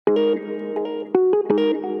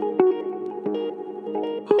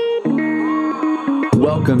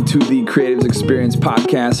Welcome to the Creatives Experience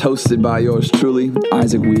podcast, hosted by yours truly,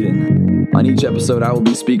 Isaac Whedon. On each episode, I will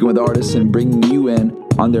be speaking with artists and bringing you in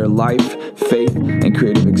on their life, faith, and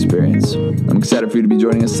creative experience. I'm excited for you to be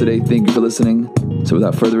joining us today. Thank you for listening. So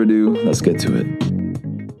without further ado, let's get to it.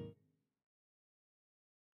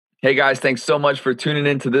 Hey guys, thanks so much for tuning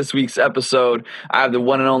in to this week's episode. I have the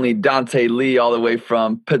one and only Dante Lee all the way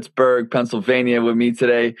from Pittsburgh, Pennsylvania with me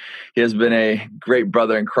today. He has been a great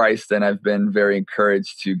brother in Christ, and I've been very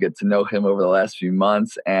encouraged to get to know him over the last few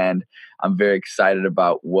months. And I'm very excited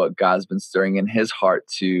about what God's been stirring in his heart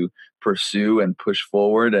to pursue and push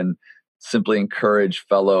forward, and simply encourage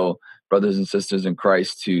fellow brothers and sisters in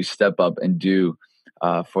Christ to step up and do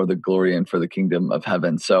for the glory and for the kingdom of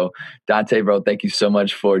heaven. So Dante, bro, thank you so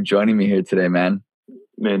much for joining me here today, man.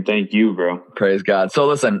 Man, thank you, bro. Praise God. So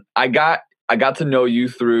listen, I got to know you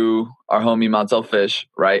through our homie Montel Fish,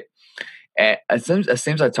 right? And it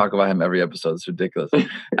seems I talk about him every episode. It's ridiculous.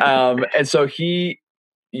 And so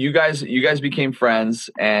you guys became friends,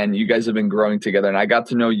 and you guys have been growing together. And I got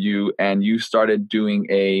to know you, and you started doing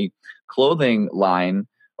a clothing line,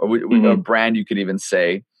 or a brand, you could even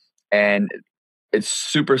say. And it's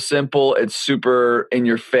super simple. It's super in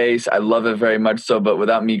your face. I love it very much so. But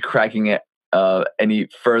without me cracking it any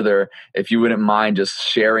further, if you wouldn't mind just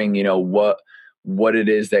sharing, what it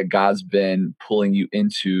is that God's been pulling you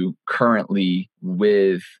into currently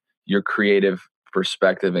with your creative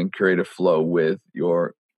perspective and creative flow with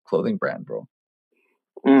your clothing brand, bro.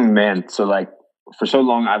 Man, so for so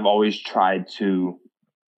long, I've always tried to,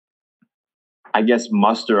 I guess,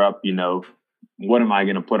 muster up, what am I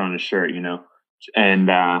going to put on a shirt, And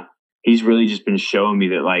he's really just been showing me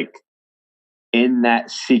that, in that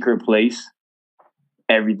secret place,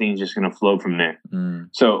 everything's just going to flow from there.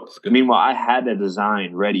 So meanwhile, I had that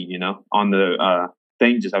design ready, on the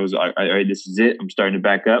thing. I was like, all right, this is it. I'm starting to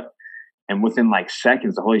back up. And within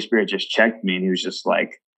seconds, the Holy Spirit just checked me, and he was just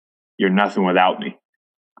like, you're nothing without me.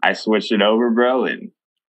 I switched it over, bro. And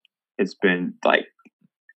it's been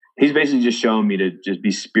he's basically just showing me to just be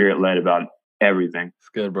spirit-led about everything. It's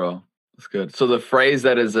good, bro. It's good. So the phrase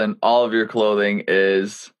that is in all of your clothing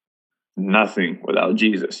is nothing without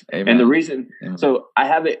Jesus. Amen. And the reason, so I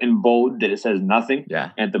have it in bold that it says nothing.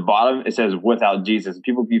 Yeah. And at the bottom, it says without Jesus.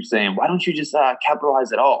 People keep saying, why don't you just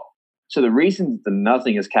capitalize it all? So the reason the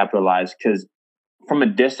nothing is capitalized, because from a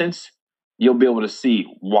distance, you'll be able to see,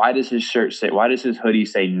 why does his hoodie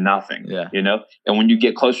say nothing? Yeah. And when you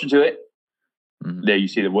get closer to it, there you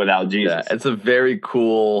see the without Jesus. Yeah, it's a very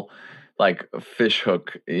cool fish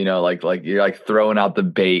hook, like you're throwing out the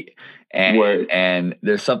bait, and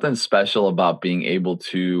there's something special about being able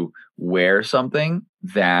to wear something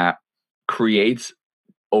that creates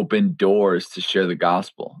open doors to share the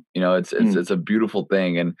gospel. It's a beautiful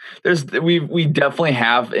thing. And we definitely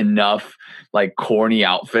have enough corny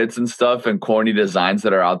outfits and stuff and corny designs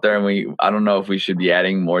that are out there, and I don't know if we should be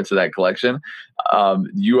adding more to that collection.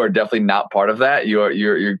 You are definitely not part of that.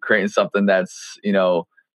 You're creating something that's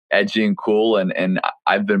edgy and cool, and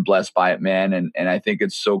I've been blessed by it, man. And I think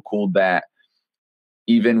it's so cool that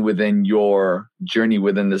even within your journey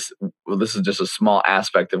within this is just a small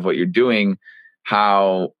aspect of what you're doing,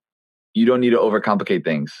 how you don't need to overcomplicate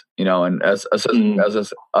things, and us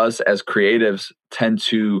as creatives tend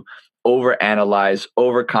to overanalyze,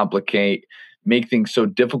 overcomplicate, make things so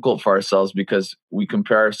difficult for ourselves because we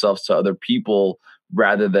compare ourselves to other people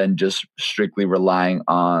rather than just strictly relying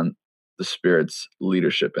on the Spirit's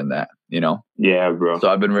leadership in that, Yeah, bro.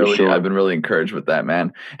 So I've been really encouraged with that,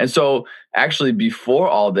 man. And so actually before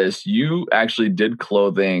all this, you actually did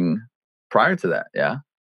clothing prior to that. Yeah.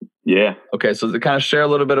 Yeah. Okay. So to kind of share a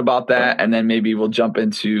little bit about that, and then maybe we'll jump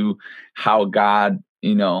into how God,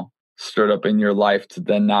 stirred up in your life to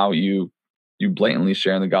then now you blatantly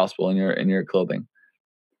sharing the gospel in your clothing.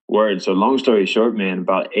 Word. So long story short, man,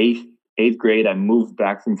 about eighth grade, I moved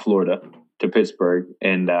back from Florida to Pittsburgh,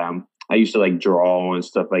 and I used to draw and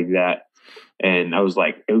stuff like that. And I was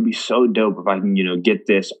like, it would be so dope if I can, get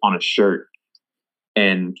this on a shirt.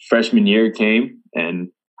 And freshman year came, and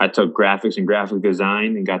I took graphics and graphic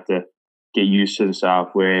design and got to get used to the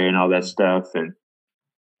software and all that stuff. And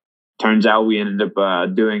turns out we ended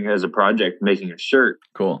up doing as a project, making a shirt.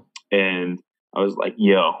 Cool. And I was like,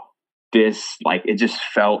 yo, this, it just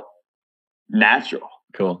felt natural.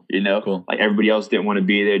 Cool. Cool. Everybody else didn't want to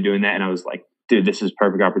be there doing that. And I was like, dude, this is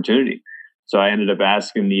perfect opportunity. So I ended up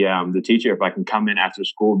asking the teacher if I can come in after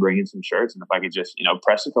school, bring in some shirts, and if I could just,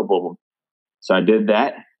 press a couple of them. So I did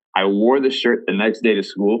that. I wore the shirt the next day to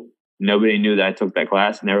school. Nobody knew that I took that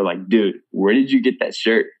class, and they were like, "Dude, where did you get that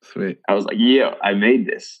shirt?" Sweet. I was like, "Yeah, I made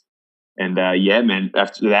this." And yeah, man.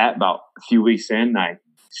 After that, about a few weeks in, I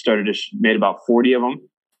started made about 40 of them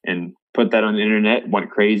and put that on the internet. Went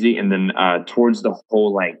crazy, and then towards the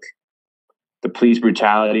whole like the police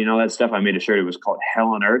brutality and all that stuff, I made a shirt. It was called Hell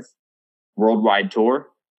on Earth Worldwide Tour,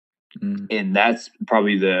 and that's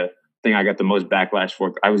probably the thing I got the most backlash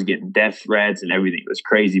for. I was getting death threats and everything. It was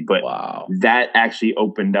crazy, but that actually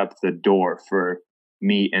opened up the door for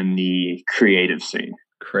me in the creative scene.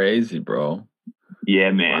 Crazy, bro. Yeah,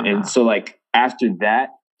 man. Wow. And so like after that,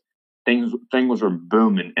 things were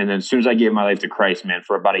booming. And then as soon as I gave my life to Christ, man,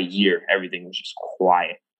 for about a year, everything was just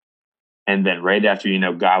quiet. And then right after,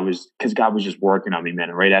 God was just working on me, man.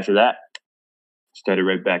 And right after that, started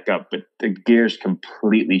right back up. But the gears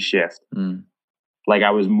completely shift. Like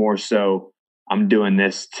I was more so, I'm doing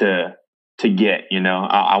this to get,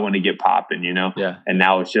 I want to get popping, Yeah. And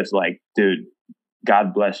now it's just like, dude,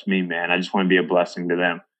 God bless me, man. I just want to be a blessing to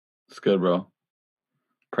them. It's good, bro.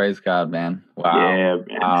 Praise God, man. Wow. Yeah,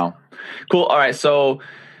 man. Wow. Cool. All right. So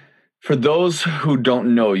for those who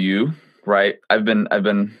don't know you, right? I've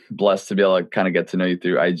been blessed to be able to kind of get to know you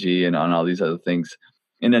through IG and on all these other things.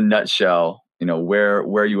 In a nutshell, where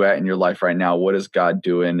are you at in your life right now? What is God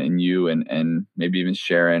doing in you, and maybe even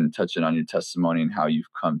sharing, touching on your testimony and how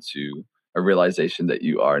you've come to a realization that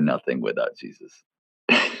you are nothing without Jesus.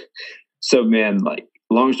 So, man, like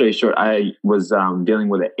long story short, I was dealing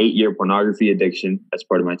with an 8-year pornography addiction. That's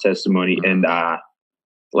part of my testimony, and I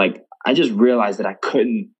just realized that I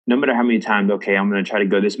couldn't, no matter how many times, okay, I'm going to try to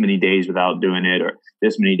go this many days without doing it, or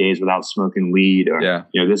this many days without smoking weed, or,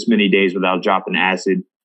 this many days without dropping acid.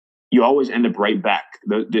 You always end up right back.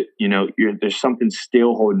 There's something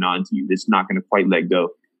still holding on to you that's not going to quite let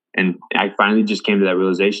go. And I finally just came to that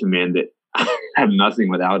realization, man, that I have nothing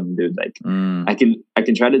without him, dude. Like I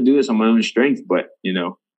can try to do this on my own strength, but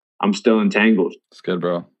I'm still entangled. It's good,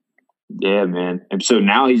 bro. Yeah, man. And so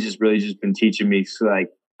now he's just really just been teaching me. So like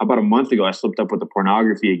about a month ago, I slipped up with the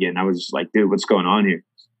pornography again. I was just like, dude, what's going on here?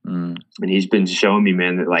 And he's been showing me,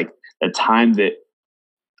 man, that like the time that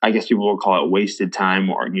I guess people will call it wasted time,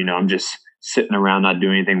 or, I'm just sitting around, not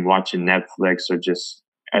doing anything, watching Netflix, or just,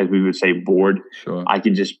 as we would say, bored. Sure. I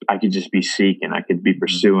could just be seeking. I could be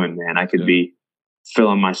pursuing, man. I could be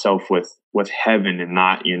filling myself with heaven and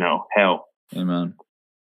not, hell. Amen.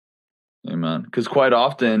 Because quite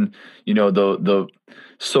often, the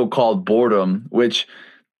so-called boredom, which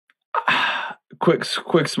quick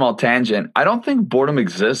small tangent, I don't think boredom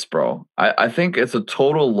exists, bro. I think it's a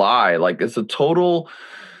total lie. Like it's a total,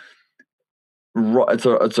 it's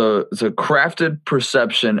a crafted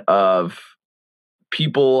perception of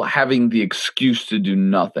people having the excuse to do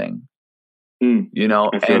nothing. But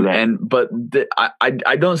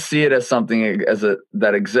I don't see it as something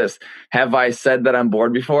that exists. Have I said that I'm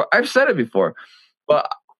bored before? I've said it before, but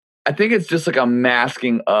I think it's just like a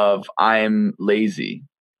masking of I'm lazy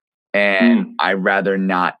and I'd rather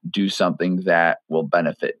not do something that will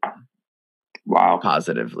benefit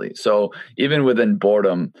positively. So even within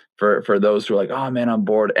boredom, for those who are like, oh man, I'm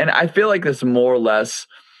bored. And I feel like it's more or less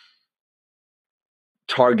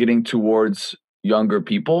targeting towards younger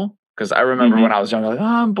people. Because I remember when I was young, like, oh,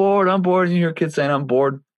 I'm bored. And you hear kids saying I'm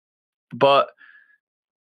bored. But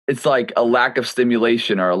it's like a lack of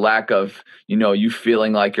stimulation, or a lack of, you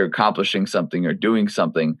feeling like you're accomplishing something or doing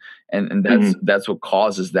something. And that's what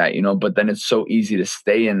causes that, But then it's so easy to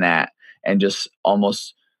stay in that and just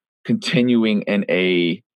almost continuing in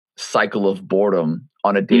a cycle of boredom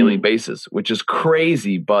on a daily basis, which is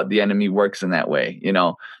crazy. But the enemy works in that way,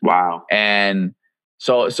 Wow. And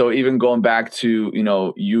so even going back to,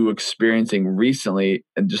 you experiencing recently,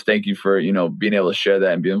 and just thank you for, being able to share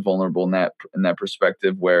that and being vulnerable in that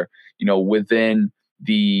perspective where, within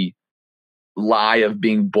the lie of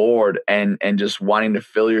being bored and just wanting to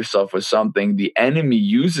fill yourself with something, the enemy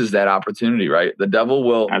uses that opportunity, right? The devil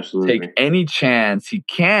will take any chance he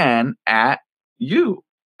can at you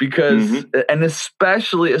because, and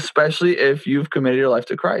especially if you've committed your life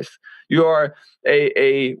to Christ, you are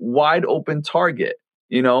a wide open target.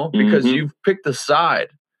 Because you've picked a side.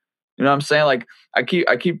 You know what I'm saying? Like I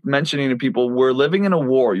keep mentioning to people, we're living in a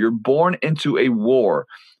war. You're born into a war.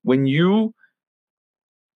 When you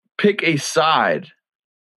pick a side,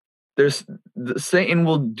 Satan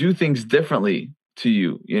will do things differently to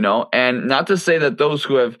you, and not to say that those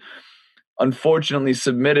who have unfortunately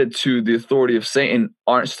submitted to the authority of Satan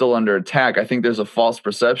aren't still under attack. I think there's a false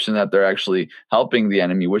perception that they're actually helping the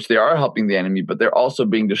enemy, which they are helping the enemy, but they're also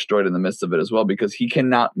being destroyed in the midst of it as well, because he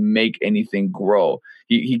cannot make anything grow.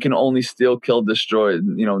 He can only steal, kill, destroy. His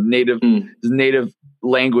native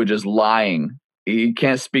language is lying. he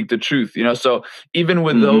can't speak the truth, you know. So even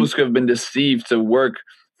with those who have been deceived to work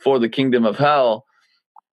for the kingdom of hell,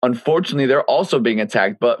 unfortunately, they're also being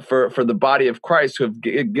attacked. But for the body of Christ who have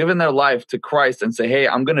given their life to Christ and say, hey,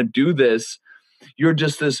 I'm going to do this, you're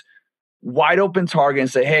just this wide open target and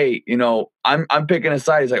say, hey, you know, I'm picking a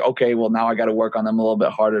side. He's like, okay, well, now I got to work on them a little bit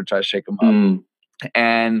harder to try to shake them up.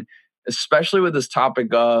 And especially with this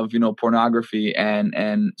topic of, you know, pornography.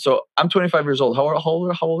 And so I'm 25 years old. How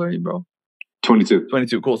old are you, bro? 22.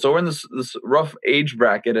 22. Cool. So we're in this rough age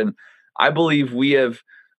bracket. And I believe we have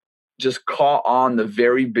just caught on the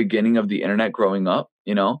very beginning of the internet growing up,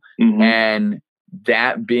 you know, and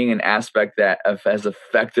that being an aspect that has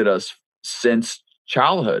affected us since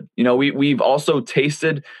childhood. You know, we've also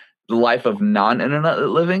tasted the life of non-internet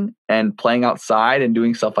living and playing outside and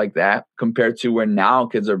doing stuff like that compared to where now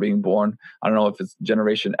kids are being born. I don't know if it's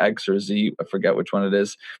Generation X or Z, I forget which one it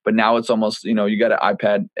is, but now it's almost, you know, you got an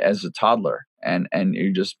iPad as a toddler and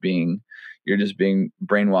you're just being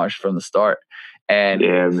brainwashed from the start. And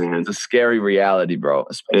it's a scary reality, bro,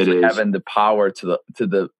 especially having the power to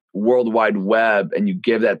the World Wide Web, and you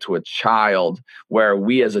give that to a child, where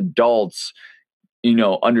we as adults, you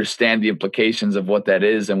know, understand the implications of what that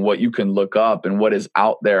is and what you can look up and what is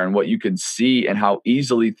out there and what you can see and how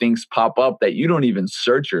easily things pop up that you don't even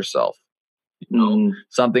search yourself. You know,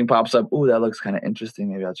 something pops up. Ooh, that looks kind of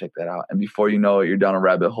interesting. Maybe I'll check that out. And before you know it, you're down a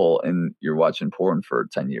rabbit hole and you're watching porn for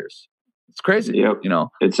 10 years. It's crazy. Yep. You know,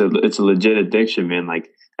 it's a legit addiction, man.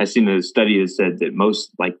 Like, I seen a study that said that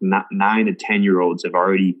most like 9 to 10-year-olds have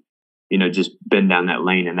already, you know, just been down that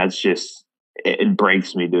lane. And that's just, it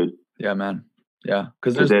breaks me, dude. Yeah, man. Yeah.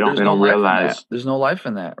 Cause they don't realize there's no life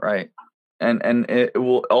in that. Right. And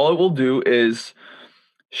all it will do is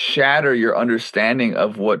shatter your understanding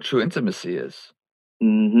of what true intimacy is,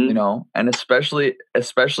 you know, and especially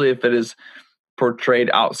if it is portrayed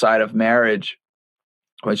outside of marriage,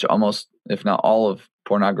 which almost, if not all of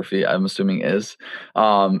pornography, I'm assuming is,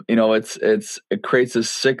 you know, it creates a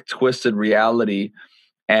sick, twisted reality.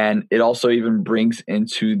 And it also even brings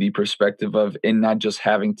into the perspective of it not just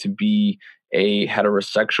having to be a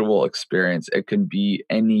heterosexual experience. It can be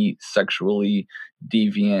any sexually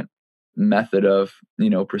deviant method of, you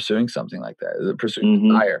know, pursuing something like that, pursuing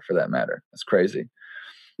desire for that matter. It's crazy.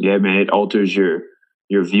 Yeah, man. It alters your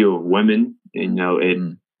view of women. You know,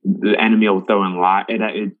 the enemy will throw in lie.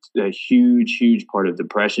 It's a huge part of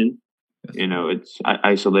depression. Yes. You know, it's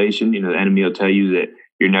isolation. You know, the enemy will tell you that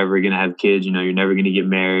you're never going to have kids, you know, you're never going to get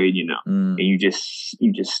married, you know, and you just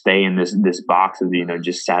stay in this box of, you know,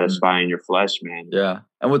 just satisfying your flesh, man. Yeah.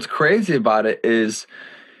 And what's crazy about it is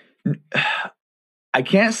I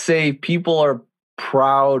can't say people are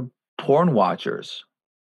proud porn watchers,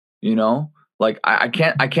 you know, like I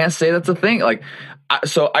can't say that's a thing. Like,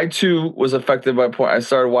 so I too was affected by porn. I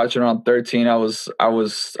started watching around 13. I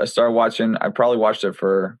started watching, I probably watched it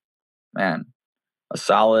for, man, a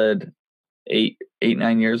solid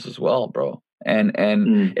 8-9 years as well, bro. And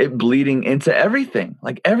it bleeding into everything,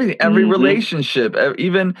 like everything, every relationship,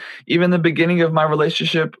 even the beginning of my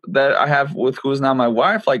relationship that I have with who is now my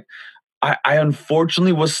wife, like I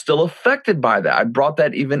unfortunately was still affected by that. I brought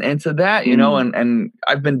that even into that, you know, and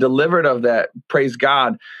I've been delivered of that. Praise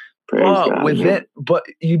God. But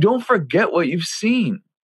you don't forget what you've seen.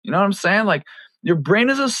 You know what I'm saying? Like, your brain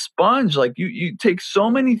is a sponge. Like, you take so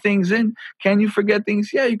many things in. Can you forget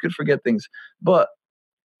things? Yeah, you could forget things, but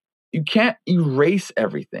you can't erase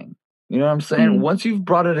everything. You know what I'm saying? Once you've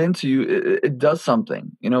brought it into you, it does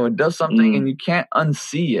something. You know, it does something, and you can't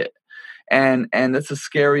unsee it. And that's a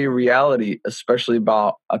scary reality, especially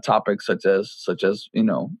about a topic such as you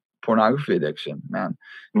know, pornography addiction, man.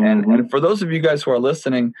 And for those of you guys who are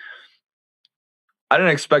listening, I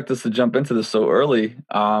didn't expect us to jump into this so early.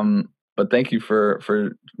 But thank you for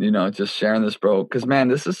you know, just sharing this, bro. Because, man,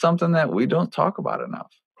 this is something that we don't talk about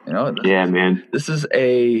enough. You know, man. This is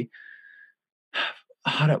a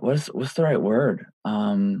what's the right word?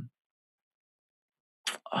 I'm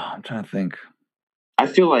trying to think. I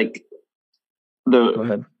feel like Go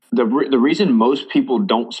ahead. The reason most people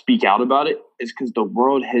don't speak out about it is because the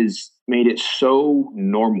world has made it so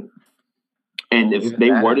normal. And if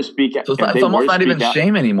they were to speak out, so it's almost not even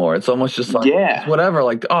shame anymore. It's almost just like, it's whatever.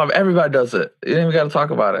 Like, oh, everybody does it. You don't even got to talk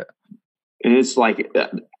about it. And it's like,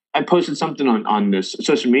 I posted something on this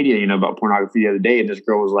social media, you know, about pornography the other day, and this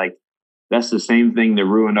girl was like, "That's the same thing that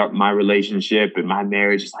ruined up my relationship and my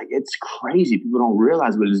marriage." It's like, it's crazy. People don't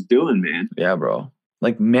realize what it's doing, man. Yeah, bro.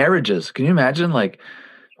 Like, marriages. Can you imagine, like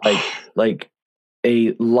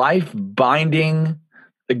a life binding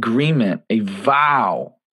agreement, a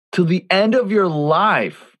vow to the end of your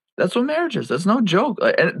life? That's what marriage is. That's no joke.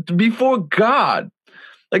 And before God,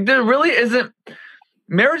 Like there really isn't.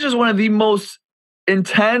 Marriage is one of the most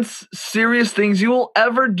intense, serious things you will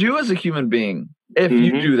ever do as a human being. If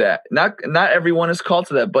you do that, not everyone is called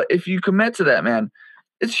to that, but if you commit to that, man,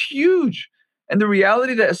 it's huge. And the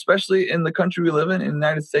reality that, especially in the country we live in the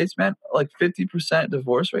United States, man, like 50%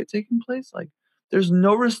 divorce rate taking place, like there's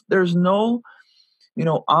no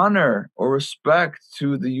honor or respect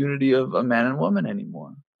to the unity of a man and woman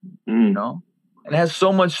anymore. You know, and it has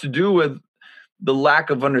so much to do with the lack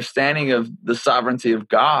of understanding of the sovereignty of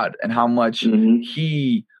God and how much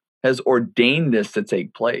He has ordained this to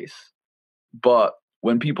take place. But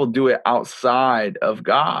when people do it outside of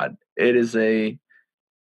God, it is an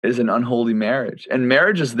unholy marriage. And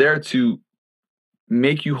marriage is there to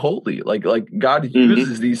make you holy. Like God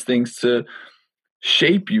uses these things to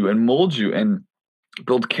shape you and mold you and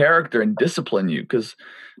build character and discipline you. Because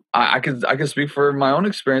I could speak for my own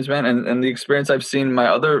experience, man, and the experience I've seen my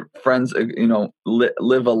other friends,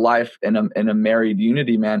 live a life in a married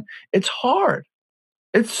unity, man. It's hard.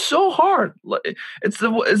 It's so hard. It's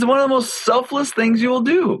one of the most selfless things you will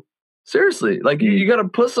do. Seriously, like you got to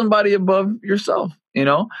put somebody above yourself,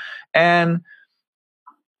 and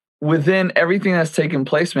within everything that's taken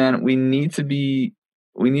place, man, we need to be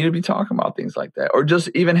talking about things like that, or just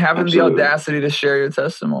even having the audacity to share your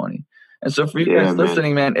testimony. And so for you guys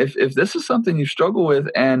listening, man, if this is something you struggle with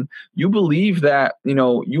and you believe that,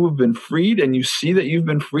 you have been freed and you see that you've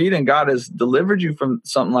been freed and God has delivered you from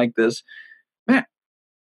something like this, man,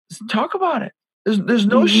 talk about it. There's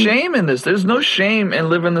no shame in this. There's no shame in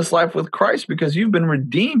living this life with Christ because you've been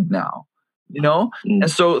redeemed now,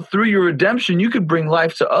 And so through your redemption, you could bring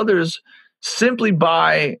life to others simply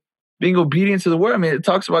by being obedient to the word. I mean, it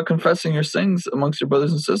talks about confessing your sins amongst your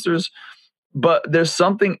brothers and sisters, but there's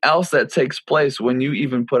something else that takes place when you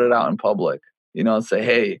even put it out in public, and say,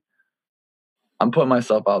 hey, I'm putting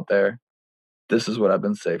myself out there. This is what I've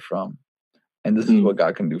been saved from. And this is what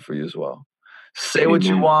God can do for you as well. Say what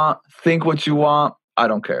you want, think what you want. I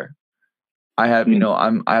don't care. I have,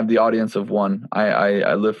 I have the audience of one.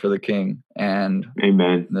 I live for the King, and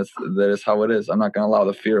that is how it is. I'm not going to allow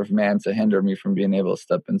the fear of man to hinder me from being able to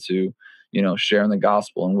step into, sharing the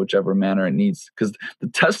gospel in whichever manner it needs. Because the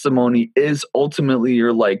testimony is ultimately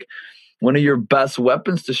one of your best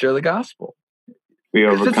weapons to share the gospel. We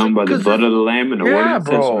overcome by the blood of the Lamb and the word of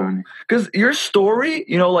the testimony. Because your story,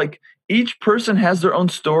 each person has their own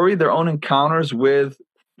story, their own encounters with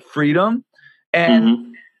freedom.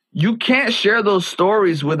 And you can't share those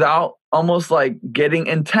stories without almost like getting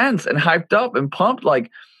intense and hyped up and pumped.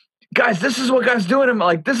 Like, guys, this is what God's doing. And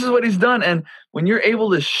like, this is what He's done. And when you're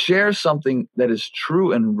able to share something that is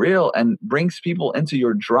true and real and brings people into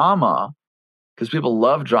your drama, because people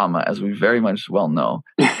love drama, as we very much well know.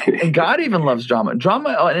 And God even loves drama.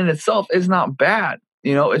 Drama in itself is not bad.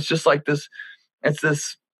 It's just like this, it's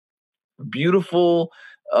this beautiful,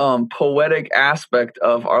 poetic aspect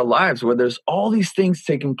of our lives where there's all these things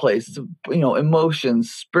taking place, emotions,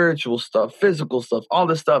 spiritual stuff, physical stuff, all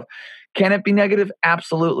this stuff. Can it be negative?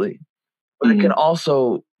 Absolutely. But it can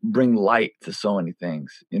also bring light to so many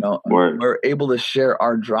things. We're able to share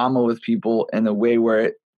our drama with people in a way where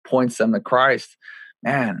it points them to Christ.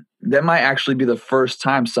 Man, that might actually be the first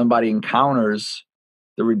time somebody encounters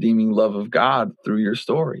the redeeming love of God through your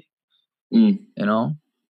story.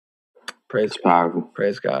 Praise God.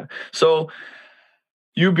 Praise God. So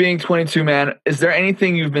you being 22, man, is there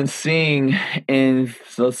anything you've been seeing in,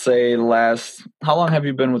 let's say, how long have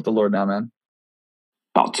you been with the Lord now, man?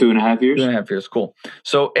 About 2.5 years. 2.5 years, cool.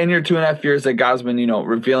 So in your 2.5 years that God's been,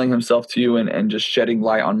 revealing Himself to you and just shedding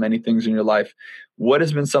light on many things in your life, what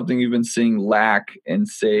has been something you've been seeing lack in,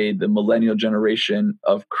 say, the millennial generation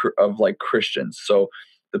of like Christians? So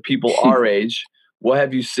the people our age, what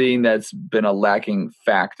have you seen that's been a lacking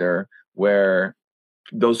factor where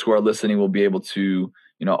those who are listening will be able to,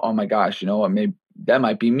 oh my gosh, what, maybe that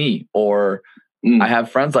might be me, or I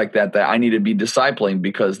have friends like that I need to be discipling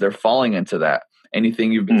because they're falling into that.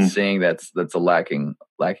 Anything you've been seeing that's a lacking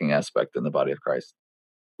aspect in the body of Christ?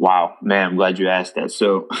 Wow, man, I'm glad you asked that.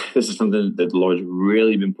 So this is something that the Lord's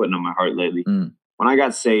really been putting on my heart lately. When I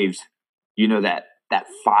got saved, that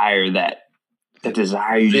fire, that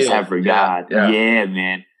desire you just have for God. Yeah,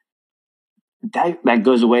 man. That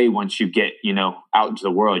goes away once you get, out into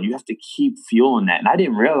the world. You have to keep fueling that. And I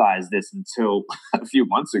didn't realize this until a few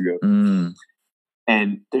months ago.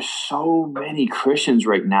 And there's so many Christians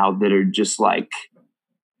right now that are just like,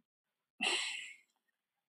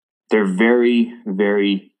 they're very,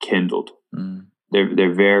 very kindled.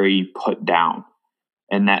 They're very put down,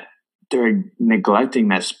 and that they're neglecting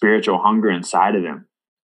that spiritual hunger inside of them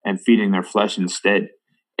and feeding their flesh instead.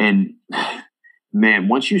 And man,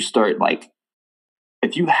 once you start, like,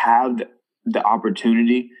 if you have the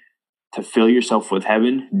opportunity to fill yourself with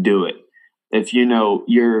heaven, do it. If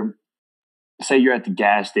say you're at the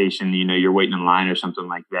gas station, you're waiting in line or something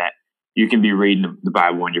like that, you can be reading the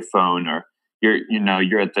Bible on your phone, or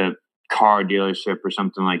you're at the car dealership or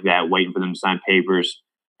something like that, waiting for them to sign papers.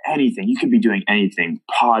 Anything. You could be doing anything.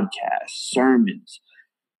 Podcasts, sermons,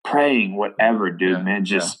 praying, whatever, dude, man.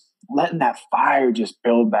 Just letting that fire just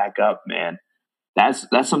build back up, man. That's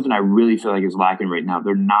something I really feel like is lacking right now.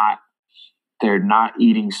 They're not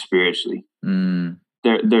eating spiritually.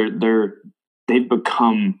 They've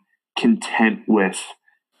become content with,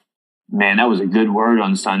 man, that was a good word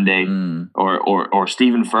on Sunday, or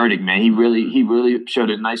Stephen Furtick, man, he really showed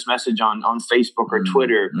a nice message on Facebook or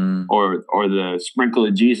Twitter, or the sprinkle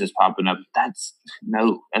of Jesus popping up. That's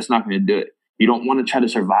not going to do it. You don't want to try to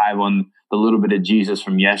survive on the little bit of Jesus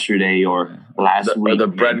from yesterday or last week. Or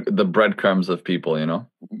the breadcrumbs of people,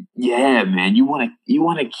 Yeah, man. You want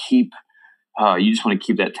to keep. You just want to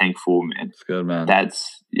keep that tank full, man. It's good, man.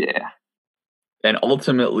 And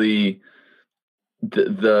ultimately,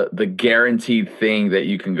 the guaranteed thing that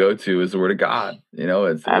you can go to is the Word of God.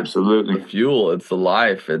 It's absolutely the fuel. It's the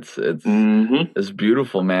life. It's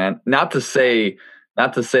beautiful, man. Not to say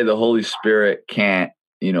the Holy Spirit can't,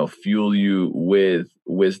 fuel you with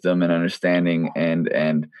wisdom and understanding and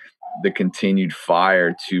the continued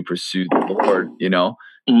fire to pursue the Lord.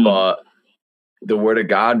 But the Word of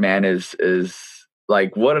God, man, is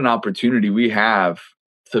like, what an opportunity we have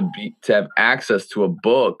to have access to a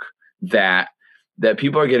book that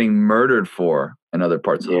people are getting murdered for in other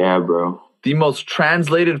parts of the world. Bro. The most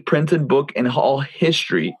translated printed book in all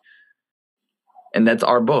history. And that's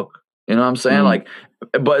our book. You know what I'm saying?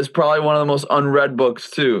 But it's probably one of the most unread books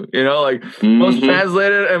too. Most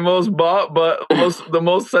translated and most bought, but the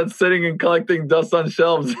most that's sitting and collecting dust on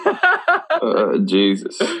shelves.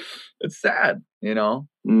 Jesus. It's sad,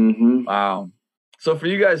 Mm-hmm. Wow. So for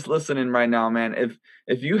you guys listening right now, man,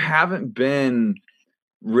 if you haven't been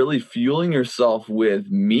really fueling yourself with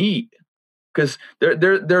meat, because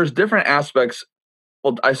there's different aspects.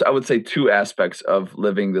 Well, I would say two aspects of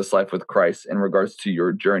living this life with Christ in regards to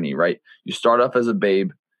your journey, right? You start off as a babe,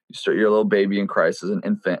 you're a little baby in Christ as an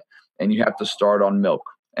infant, and you have to start on milk.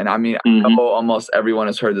 And I mean, I know almost everyone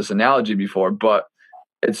has heard this analogy before, but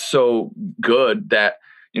it's so good that,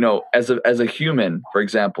 as a human, for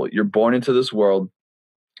example, you're born into this world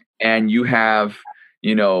and you have,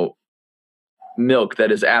 milk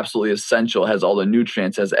that is absolutely essential, has all the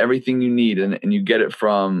nutrients, has everything you need, and you get it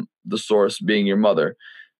from the source being your mother.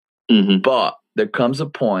 But there comes a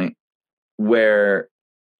point where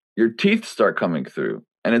your teeth start coming through,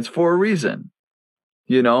 and it's for a reason,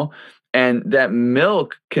 and that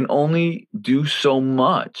milk can only do so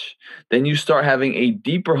much. Then you start having a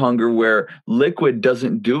deeper hunger where liquid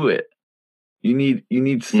doesn't do it. You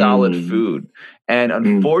need solid food. And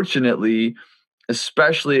unfortunately,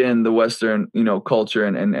 especially in the Western, culture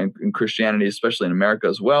and Christianity, especially in America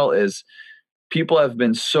as well, is people have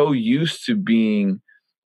been so used to being,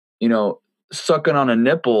 sucking on a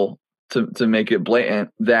nipple to make it blatant,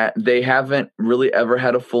 that they haven't really ever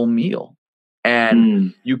had a full meal.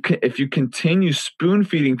 And if you continue spoon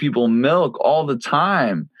feeding people milk all the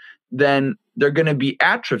time, then they're going to be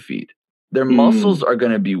atrophied. Their muscles are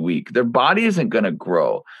going to be weak. Their body isn't going to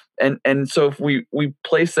grow. And so if we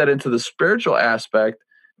place that into the spiritual aspect,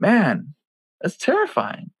 man, that's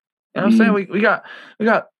terrifying. You know what I'm saying? We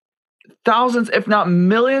got thousands, if not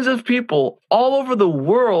millions of people all over the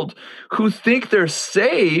world who think they're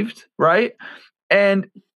saved, right?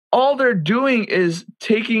 And all they're doing is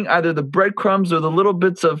taking either the breadcrumbs or the little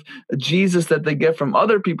bits of Jesus that they get from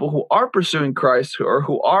other people who are pursuing Christ, or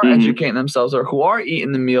who are educating themselves, or who are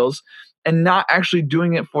eating the meals, and not actually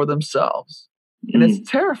doing it for themselves. And it's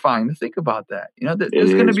terrifying to think about that.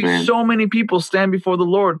 There's going to be so many people stand before the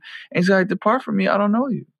Lord, and he's like, depart from me, I don't know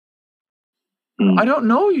you. I don't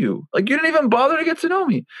know you. Like, you didn't even bother to get to know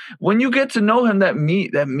me. When you get to know him, that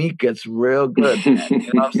meat gets real good. Man. You know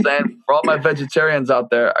what I'm saying? For all my vegetarians out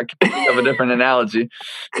there, I can think of a different analogy.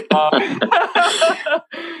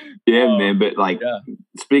 Man. But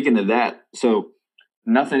speaking of that, so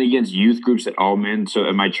nothing against youth groups at all, man. So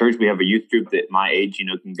at my church, we have a youth group that my age,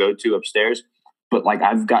 can go to upstairs. But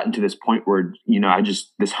I've gotten to this point where,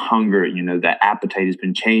 this hunger, that appetite has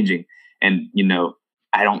been changing. And,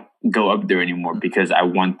 I don't go up there anymore because I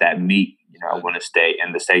want that meat. I want to stay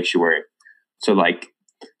in the sanctuary. So man.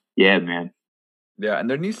 Yeah, and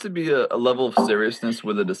there needs to be a level of seriousness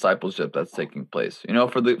with the discipleship that's taking place.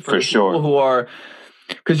 For the sure. People who are,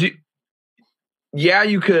 because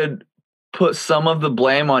you could put some of the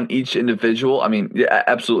blame on each individual. I mean, yeah,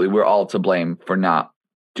 absolutely, we're all to blame for not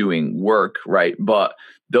doing work, right? But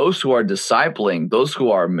those who are discipling, those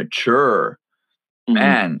who are mature,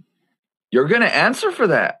 man, you're going to answer for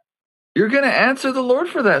that. You're going to answer the Lord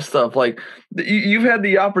for that stuff. Like you've had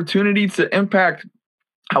the opportunity to impact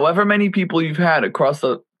however many people you've had across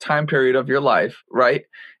the time period of your life, right?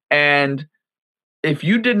 And if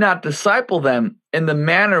you did not disciple them in the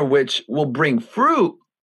manner which will bring fruit,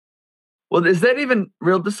 well, is that even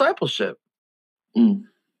real discipleship?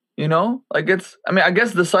 You know, like I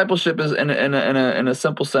guess discipleship is in a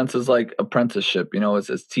simple sense is like apprenticeship. You know,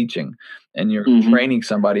 it's teaching, and you're training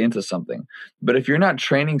somebody into something. But if you're not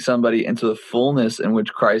training somebody into the fullness in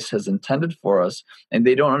which Christ has intended for us, and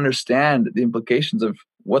they don't understand the implications of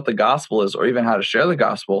what the gospel is, or even how to share the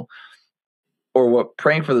gospel, or what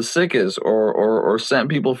praying for the sick is, or setting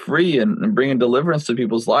people free and bringing deliverance to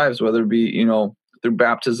people's lives, whether it be, you know, through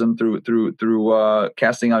baptism, through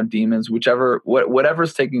casting out demons,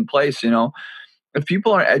 whatever's taking place, you know, if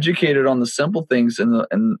people aren't educated on the simple things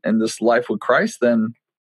in this life with Christ, then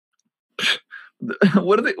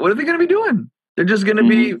what are they going to be doing? They're just going to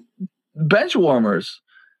be bench warmers,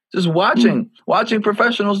 just watching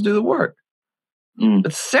professionals do the work.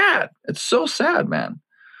 It's sad. It's so sad, man.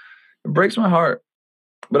 It breaks my heart.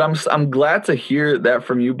 But I'm glad to hear that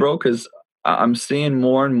from you, bro, because I'm seeing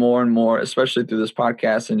more and more and more, especially through this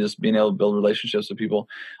podcast and just being able to build relationships with people,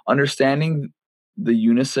 understanding the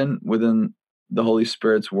unison within the Holy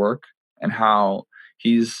Spirit's work and how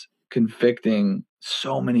he's convicting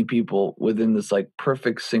so many people within this like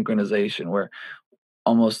perfect synchronization where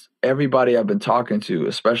almost everybody I've been talking to,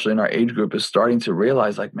 especially in our age group, is starting to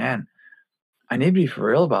realize like, man, I need to be for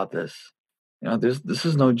real about this. You know, this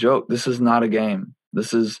is no joke. This is not a game.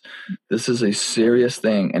 This is a serious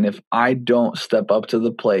thing. And if I don't step up to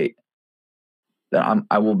the plate, then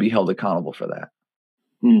I will be held accountable for that.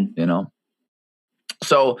 You know?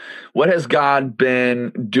 So what has God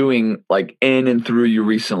been doing like in and through you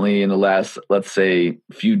recently in the last, let's say,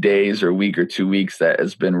 few days or week or 2 weeks that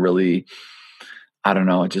has been really, I don't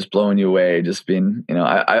know, just blowing you away, just being, you know,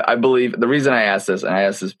 I believe the reason I ask this, and I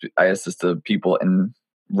ask this to people in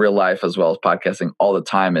real life as well as podcasting all the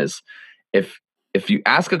time, is if you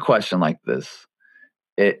ask a question like this,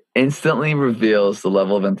 it instantly reveals the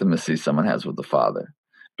level of intimacy someone has with the Father.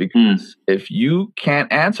 Because if you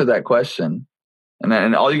can't answer that question,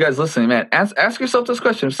 and all you guys listening, man, ask yourself this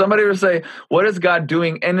question. If somebody were to say, what is God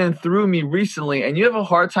doing in and through me recently, and you have a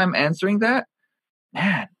hard time answering that,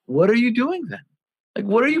 man, what are you doing then? Like,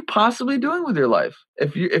 what are you possibly doing with your life?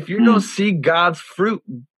 If you don't see God's fruit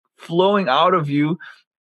flowing out of you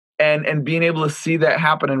and being able to see that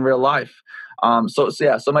happen in real life. So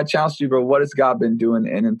my challenge to you, bro, what has God been doing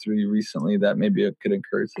in and through you recently that maybe it could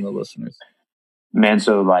encourage some of the listeners? Man,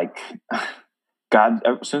 so like God,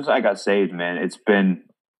 since I got saved, man, it's been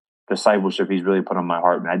discipleship he's really put on my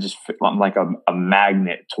heart, man. I'm like a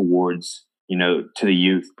magnet towards, you know, to the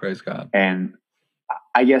youth. Praise God. And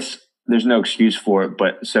I guess there's no excuse for it,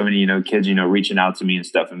 but so many, you know, kids, you know, reaching out to me and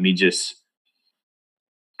stuff, and me just,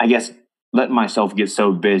 I guess, letting myself get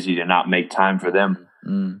so busy to not make time for them.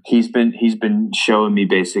 He's been showing me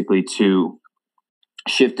basically to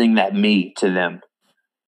shifting that me to them,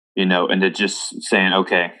 you know, and to just saying,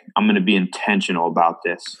 okay, I'm going to be intentional about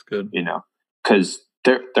this. That's good. You know, because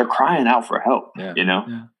they're crying out for help, you know,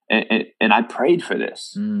 and I prayed for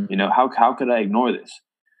this, you know, how could I ignore this?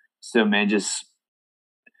 So, man, just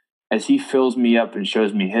as he fills me up and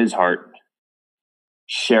shows me his heart,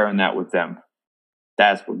 sharing that with them,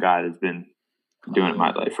 that's what God has been doing in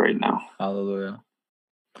my life right now. Hallelujah.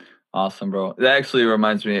 Awesome, bro. That actually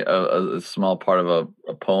reminds me of a small part of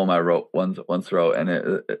a poem I once wrote, and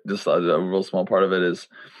it just a real small part of it is,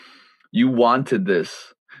 you wanted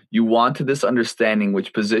this understanding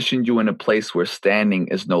which positioned you in a place where standing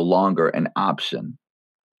is no longer an option.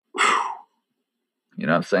 You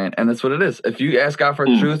know what I'm saying? And that's what it is. If you ask God for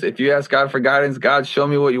truth, if you ask God for guidance, God, show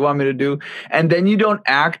me what you want me to do, and then you don't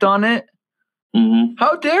act on it,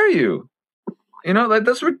 how dare you? You know, like,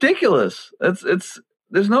 that's ridiculous.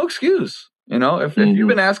 There's no excuse. You know, if you've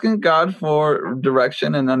been asking God for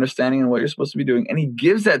direction and understanding and what you're supposed to be doing, and he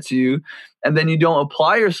gives that to you, and then you don't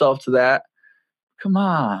apply yourself to that, come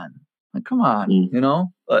on, you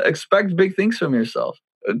know, expect big things from yourself.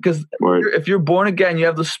 Because if you're born again, you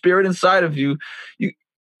have the Spirit inside of you.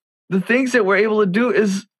 The things that we're able to do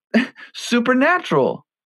is supernatural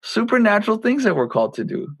things that we're called to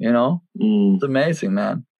do. You know, it's amazing,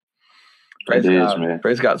 man. Praise God. Man.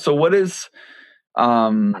 Praise God. So what is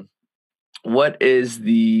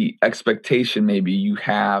the expectation maybe you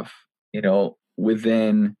have, you know,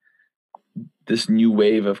 within this new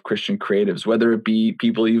wave of Christian creatives, whether it be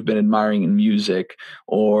people you've been admiring in music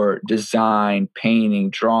or design, painting,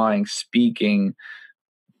 drawing, speaking,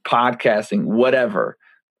 podcasting, whatever.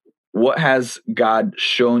 What has God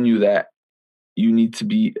shown you that you need to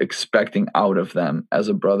be expecting out of them as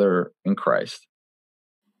a brother in Christ?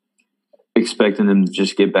 Expecting them to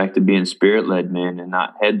just get back to being spirit-led, man, and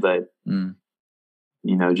not head-led. Mm.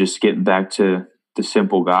 You know, just getting back to the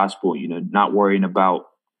simple gospel, you know, not worrying about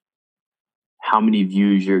how many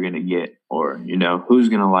views you're going to get, or, you know, who's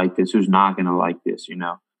going to like this, who's not going to like this, you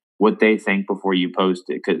know, what they think before you post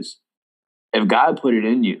it. Because if God put it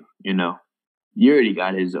in you, you know, you already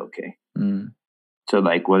got his okay. Mm. So,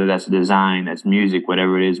 like, whether that's design, that's music,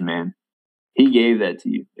 whatever it is, man, he gave that to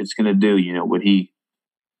you. It's going to do, you know, what he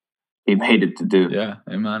made it to do. Yeah.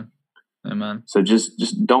 Amen. Amen. So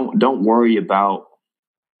just don't worry about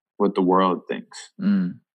what the world thinks.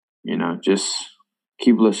 Mm. You know, just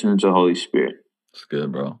keep listening to the Holy Spirit. It's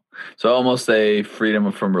good, bro. So almost a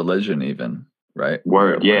freedom from religion, even, right?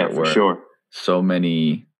 Word, yeah, for sure. So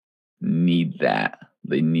many need that.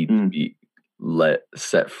 They need to be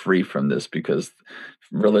set free from this, because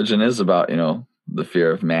religion is about, you know, the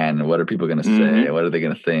fear of man and what are people going to say, what are they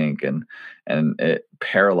going to think, and it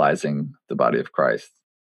paralyzing the body of Christ.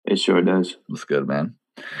 It sure does. That's good, man.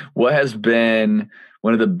 What has been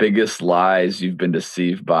one of the biggest lies you've been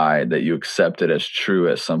deceived by that you accepted as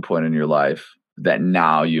true at some point in your life that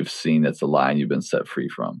now you've seen that's a lie and you've been set free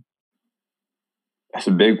from? That's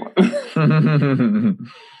a big one.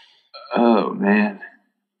 Oh, man.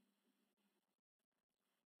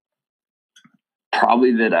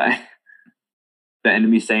 Probably the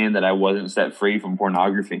enemy saying that I wasn't set free from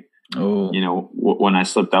pornography. Oh. You know, when I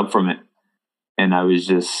slipped up from it, and I was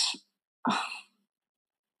just,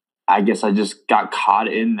 I guess I just got caught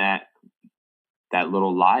in that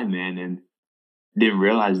little lie, man, and didn't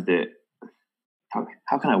realize that.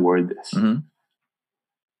 How can I word this? Mm-hmm.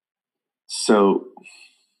 So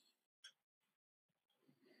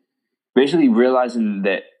basically realizing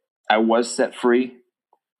that I was set free,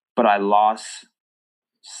 but I lost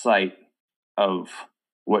sight of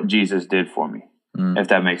what Jesus did for me, if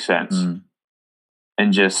that makes sense.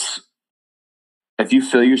 And just, if you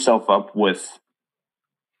fill yourself up with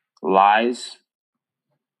lies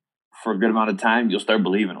for a good amount of time, you'll start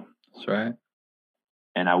believing them. That's right.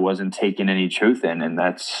 And I wasn't taking any truth in, and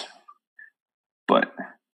but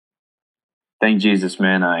thank Jesus,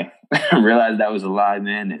 man. I realized that was a lie,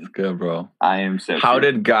 man. And it's good, bro. I am set free. How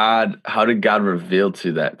did God reveal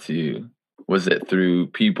that to you? Was it through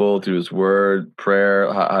people, through his word,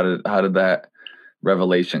 prayer? How did that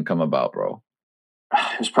revelation come about, bro?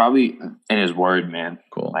 It's probably in his word, man.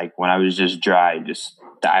 Cool. Like when I was just dry, just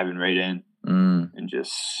diving right in and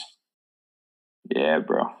just, yeah,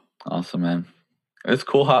 bro. Awesome, man. It's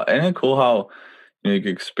cool how you know, you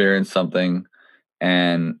can experience something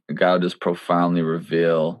and God just profoundly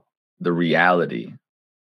reveal the reality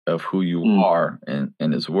of who you are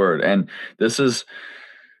in his word. And this is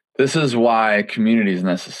why community is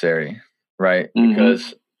necessary, right?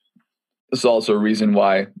 Because it's also a reason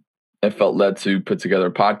why I felt led to put together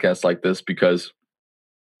a podcast like this, because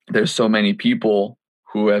there's so many people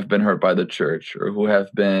who have been hurt by the church, or who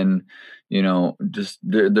have been, you know, just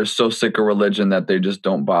they're so sick of religion that they just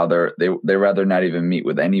don't bother. They rather not even meet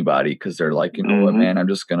with anybody, because they're like, you know what, man, I'm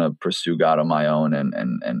just gonna pursue God on my own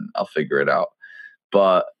and I'll figure it out.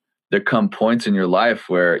 But there come points in your life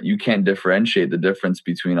where you can't differentiate the difference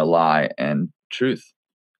between a lie and truth.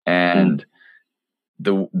 And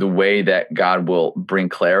the way that God will bring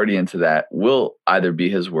clarity into that will either be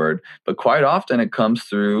his word, but quite often it comes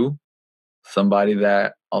through somebody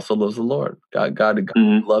that also loves the Lord. God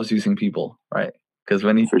loves using people, right? Because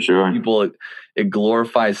when people, it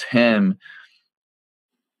glorifies him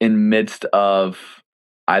in midst of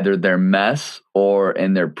either their mess or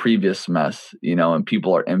in their previous mess, you know, and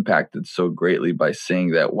people are impacted so greatly by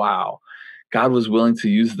seeing that, wow, God was willing to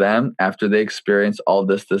use them after they experience all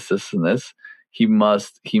this, and this. He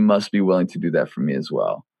must be willing to do that for me as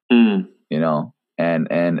well. You know, and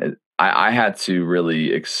I had to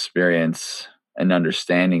really experience an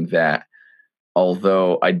understanding that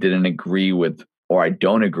although I didn't agree with, or I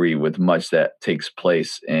don't agree with much that takes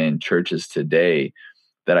place in churches today,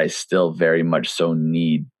 that I still very much so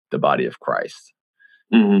need the body of Christ,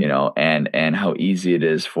 you know, and how easy it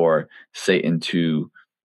is for Satan to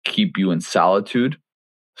keep you in solitude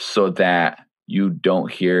so that you don't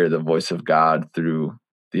hear the voice of God through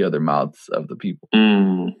the other mouths of the people.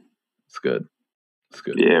 It's good. It's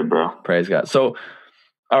good. Yeah, bro. Praise God. So,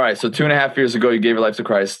 all right. So 2.5 years ago, you gave your life to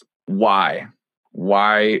Christ. Why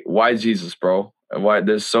Jesus, bro? Why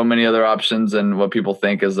there's so many other options and what people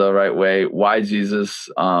think is the right way. Why Jesus?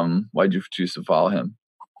 Why'd you choose to follow him?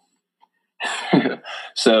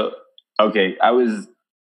 So, okay, I was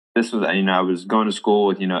going to school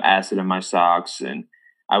with, acid in my socks, and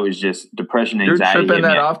I was just depression, anxiety. You're tripping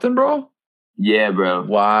that often, bro? Yeah, bro.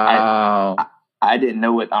 Wow. I didn't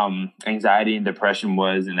know what anxiety and depression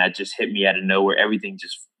was, and that just hit me out of nowhere. Everything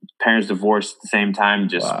just parents divorced at the same time,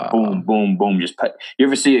 just boom, boom, boom. Just you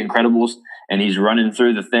ever see Incredibles and he's running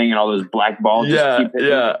through the thing and all those black balls just keep hitting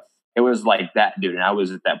him? It was like that, dude. And I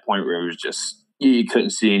was at that point where it was just you couldn't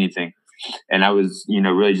see anything, and I was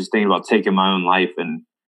really just thinking about taking my own life. And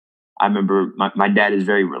I remember my dad is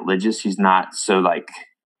very religious. He's not so like.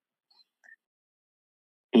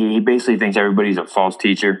 He basically thinks everybody's a false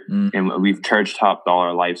teacher, and we've church hopped all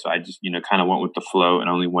our life. So I just, kind of went with the flow and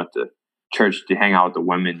only went to church to hang out with the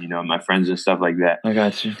women, my friends and stuff like that. I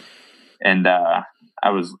got you. And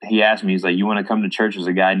he asked me, he's like, "You want to come to church?" There's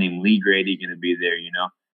a guy named Lee Grady going to be there,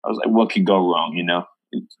 I was like, what could go wrong,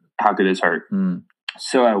 How could this hurt?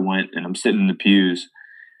 So I went, and I'm sitting in the pews,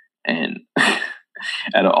 and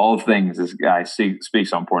out of all things, this guy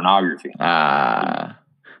speaks on pornography. And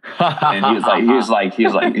he's like, there's a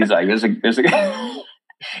guy,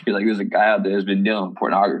 there's a guy out there who's been dealing with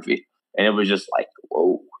pornography, and it was just like,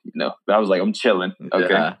 whoa, But I was like, I'm chilling, okay.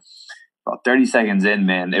 Yeah. About 30 seconds in,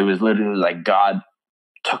 man, it was literally like God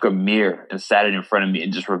took a mirror and sat it in front of me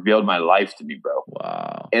and just revealed my life to me, bro.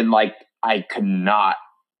 Wow. And like I could not.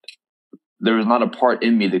 There was not a part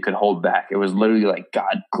in me that could hold back. It was literally like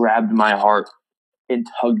God grabbed my heart and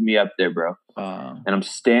tugged me up there, bro. Wow. And I'm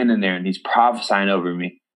standing there, and he's prophesying over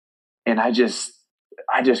me. And I just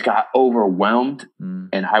got overwhelmed,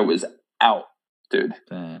 and I was out, dude.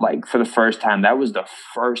 Damn. Like for the first time. That was the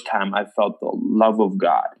first time I felt the love of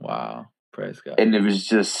God. Wow. Praise God. And it was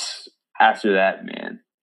just after that, man.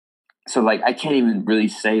 So like I can't even really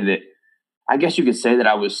say that. I guess you could say that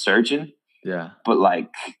I was searching. Yeah. But like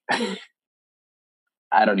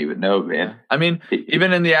I don't even know, man. Yeah. I mean,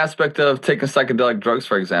 even in the aspect of taking psychedelic drugs,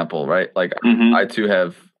 for example, right? Like I too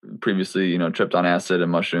have previously, tripped on acid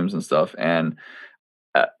and mushrooms and stuff. And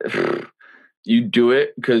you do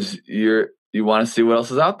it because you want to see what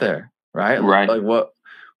else is out there, right? Right. Like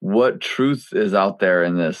what truth is out there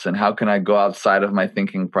in this, and how can I go outside of my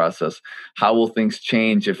thinking process? How will things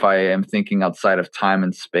change if I am thinking outside of time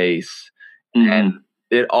and space? And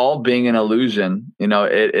it all being an illusion,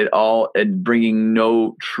 it bringing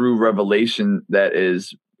no true revelation that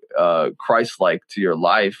is Christ-like to your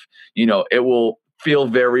life. It will feel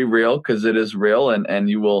very real because it is real, and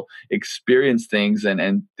you will experience things,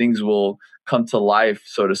 and things will come to life,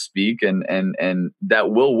 so to speak, and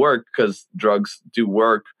that will work because drugs do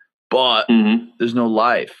work, but there's no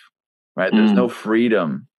life, right? There's no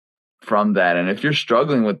freedom from that. And if you're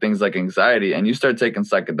struggling with things like anxiety and you start taking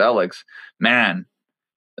psychedelics, man,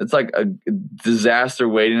 it's like a disaster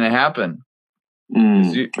waiting to happen.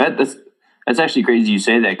 That's actually crazy you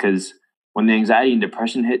say that, because when the anxiety and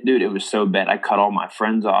depression hit, dude, it was so bad. I cut all my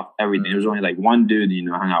friends off, everything. There was only like one dude,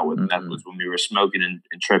 I hung out with, and that was when we were smoking and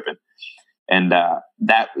tripping. And I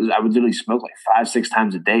would literally smoke like 5-6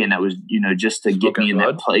 times a day, and that was just to get me in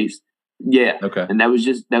that place. Yeah. Okay. And that was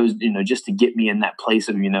just to get me in that place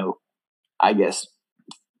of I guess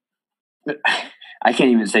I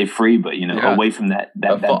can't even say free, but away from that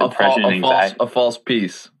depression and anxiety. A false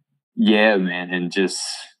peace. Yeah, man. And just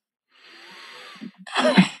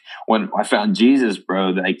when I found Jesus, bro,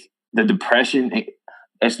 like the depression,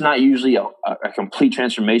 it's not usually a complete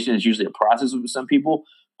transformation. It's usually a process with some people.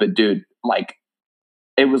 But dude, like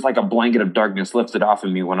it was like a blanket of darkness lifted off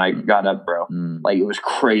of me when I got up, bro. Like it was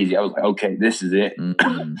crazy. I was like, okay, this is it.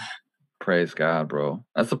 Praise God, bro.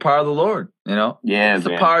 That's the power of the Lord, Yeah, it's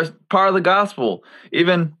the power of the gospel.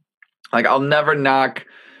 Even like I'll never knock,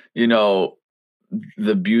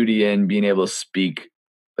 the beauty in being able to speak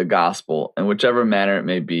the gospel in whichever manner it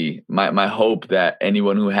may be. My hope that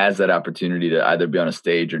anyone who has that opportunity to either be on a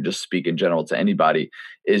stage or just speak in general to anybody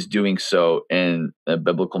is doing so in a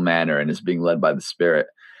biblical manner and is being led by the Spirit.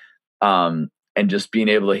 And just being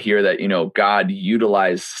able to hear that, God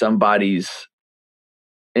utilized somebody's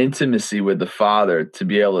intimacy with the Father to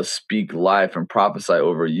be able to speak life and prophesy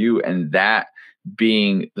over you, and that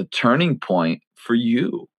being the turning point for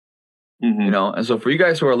you. And so for you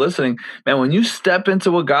guys who are listening, man, when you step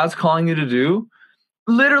into what God's calling you to do,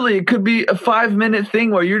 literally it could be a 5-minute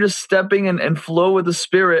thing where you're just stepping and flow with the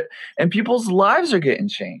Spirit, and people's lives are getting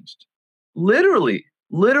changed. Literally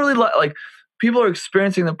like people are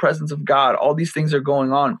experiencing the presence of God. All these things are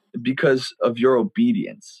going on because of your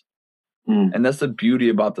obedience. And that's the beauty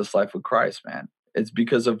about this life with Christ, man. It's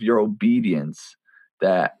because of your obedience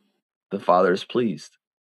that the Father is pleased.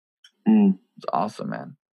 Mm. It's awesome,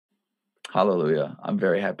 man. Hallelujah. I'm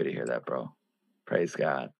very happy to hear that, bro. Praise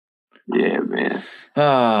God. Yeah, man.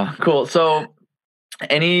 Cool. So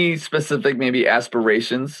any specific maybe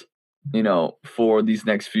aspirations, for these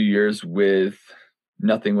next few years with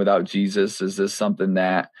Nothing Without Jesus? Is this something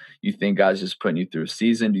that you think God's just putting you through a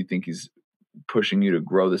season? Do you think he's pushing you to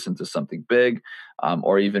grow this into something big?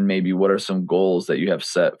 Or even maybe what are some goals that you have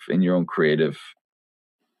set in your own creative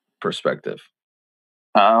perspective?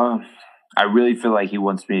 I really feel like he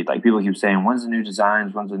wants me, like people keep saying, when's the new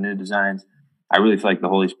designs? I really feel like the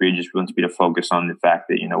Holy Spirit just wants me to focus on the fact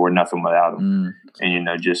that, we're nothing without him. And,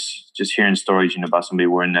 just hearing stories, about somebody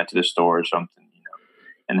wearing that to the store or something,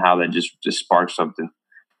 and how that just sparks something.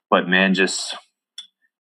 But man,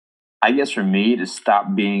 I guess for me to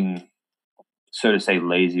stop being, so to say,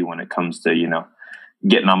 lazy when it comes to,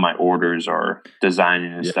 getting on my orders or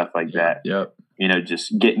designing and stuff like that. Yep.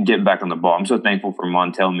 Just getting back on the ball. I'm so thankful for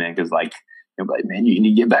Montel, man, because like, man, you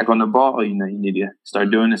need to get back on the ball. You need to start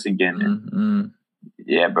doing this again. Mm-hmm.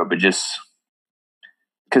 Yeah, bro, but just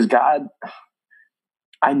because God,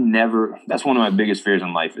 that's one of my biggest fears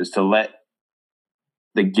in life is to let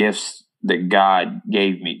the gifts that God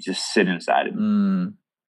gave me just sit inside of me.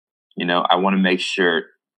 I want to make sure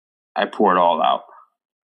I pour it all out.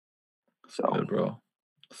 So good, bro.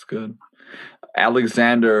 That's good.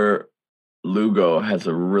 Alexander Lugo has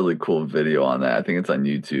a really cool video on that. I think it's on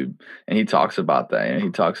YouTube. And he talks about that. And he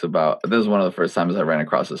talks about, this is one of the first times I ran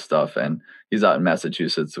across his stuff. And he's out in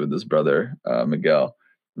Massachusetts with his brother, Miguel.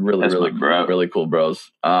 Really cool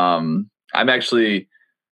bros. I'm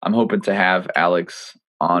hoping to have Alex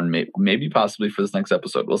on maybe possibly for this next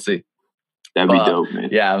episode. We'll see. That'd be dope, man.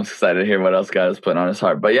 Yeah, I'm excited to hear what else God is putting on his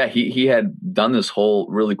heart. But yeah, he had done this whole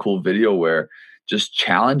really cool video where just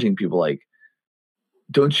challenging people like,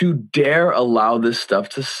 don't you dare allow this stuff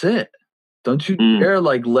to sit. Don't you dare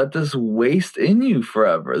let this waste in you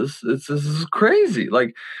forever. This is crazy.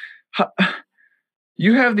 Like,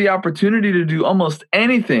 you have the opportunity to do almost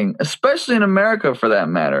anything, especially in America for that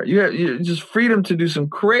matter. You have just freedom to do some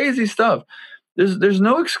crazy stuff. There's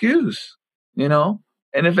no excuse,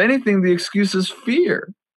 And if anything, the excuse is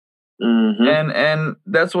fear. Mm-hmm. And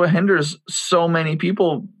that's what hinders so many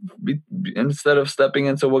people instead of stepping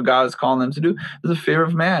into what God is calling them to do. There's a fear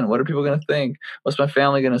of man. What are people going to think? What's my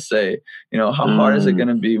family going to say? How hard is it going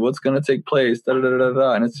to be? What's going to take place? Da, da, da, da,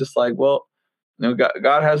 da. And it's just like, well,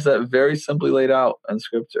 God has that very simply laid out in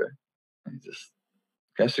Scripture. And just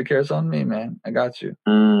cast your cares on me, man. I got you.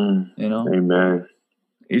 Amen.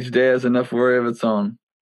 Each day has enough worry of its own.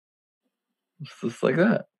 It's just like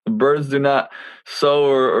that. The birds do not sow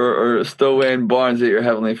or stow away in barns, yet your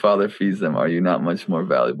heavenly Father feeds them. Are you not much more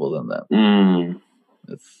valuable than them?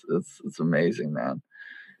 It's amazing, man.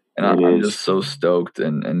 And I'm just so stoked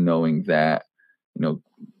and knowing that,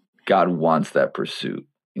 God wants that pursuit.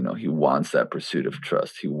 He wants that pursuit of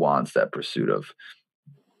trust. He wants that pursuit of,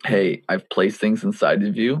 hey, I've placed things inside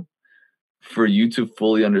of you. For you to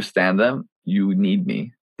fully understand them, you need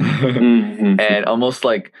me. And almost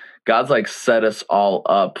like God's like set us all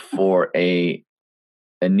up for a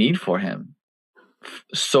need for him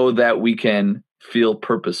so that we can feel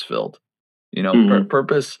purpose filled.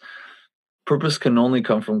 Purpose can only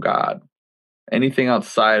come from God. Anything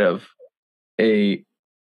outside of a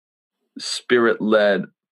spirit led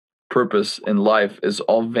purpose in life is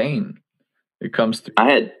all vain. It comes through.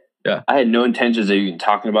 I had no intentions of even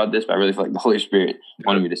talking about this, but I really feel like the Holy Spirit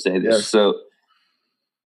wanted me to say this. Yes. So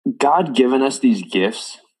God given us these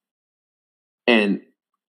gifts and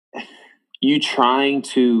you trying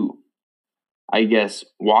to, I guess,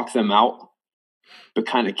 walk them out, but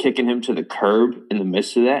kind of kicking him to the curb in the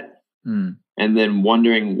midst of that. And then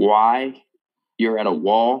wondering why you're at a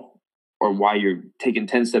wall or why you're taking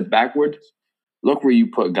 10 steps backwards. Look where you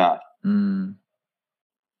put God.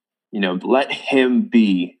 Let him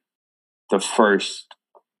be the first,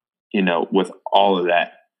 with all of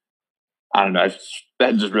that. I don't know.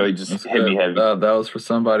 That just really hit me heavy. That was for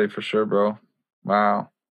somebody for sure, bro. Wow.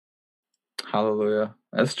 Hallelujah.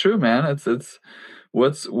 That's true, man. It's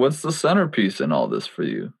what's the centerpiece in all this for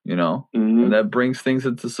you, And that brings things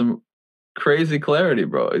into some crazy clarity,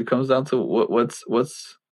 bro. It comes down to what's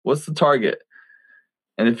the target.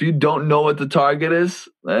 And if you don't know what the target is,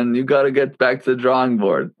 then you got to get back to the drawing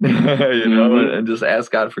board, and just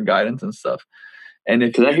ask God for guidance and stuff. And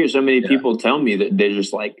because I hear so many people tell me that they're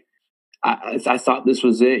just like, I thought this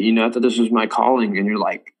was it, I thought this was my calling. And you're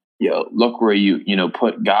like, yo, look where you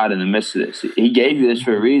put God in the midst of this. He gave you this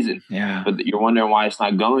for a reason. Yeah. But you're wondering why it's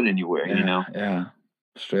not going anywhere, Yeah.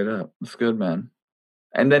 Straight up. It's good, man.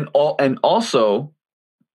 And then also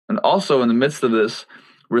in the midst of this,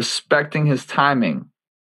 respecting his timing.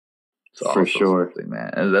 So for sure,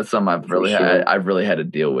 man. And that's something I've really had to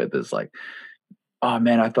deal with. Is like, oh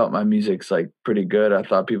man, I thought my music's like pretty good. I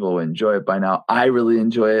thought people would enjoy it by now. I really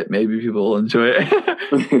enjoy it. Maybe people will enjoy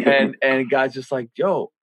it. and God's just like,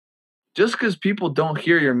 yo, just because people don't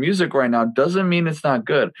hear your music right now doesn't mean it's not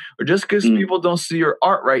good. Or just because people don't see your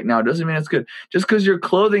art right now doesn't mean it's good. Just because your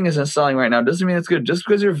clothing isn't selling right now doesn't mean it's good. Just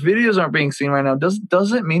because your videos aren't being seen right now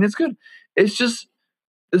doesn't mean it's good. It's just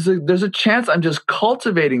there's a chance I'm just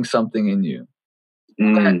cultivating something in you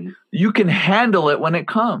that you can handle it when it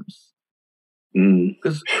comes.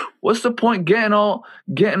 Because what's the point getting all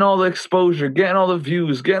the exposure, getting all the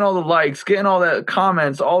views, getting all the likes, getting all the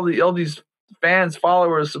comments, all these fans,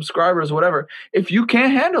 followers, subscribers, whatever, if you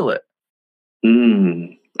can't handle it?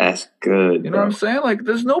 That's good. You know what I'm saying? Like,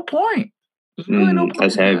 there's no point. There's really no point.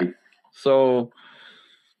 That's heavy. So,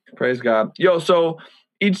 praise God. Yo, so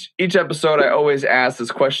each episode, I always ask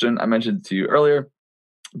this question. I mentioned it to you earlier.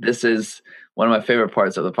 This is one of my favorite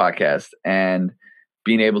parts of the podcast, and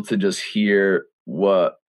being able to just hear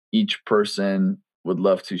what each person would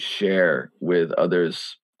love to share with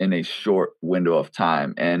others in a short window of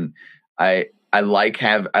time. And I like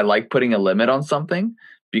putting a limit on something,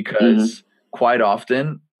 because quite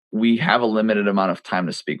often we have a limited amount of time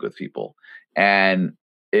to speak with people. And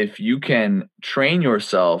if you can train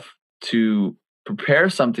yourself to prepare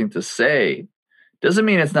something to say, doesn't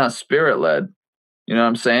mean it's not spirit-led. You know what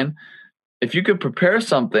I'm saying? If you could prepare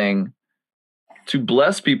something to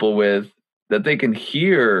bless people with, that they can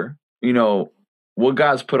hear, you know, what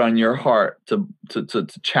God's put on your heart to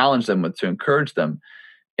challenge them with, to encourage them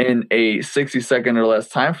in a 60-second or less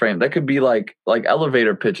time frame, that could be like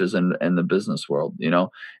elevator pitches in the business world, you know,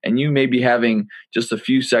 and you may be having just a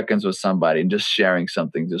few seconds with somebody and just sharing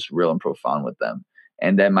something just real and profound with them.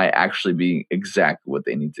 And that might actually be exactly what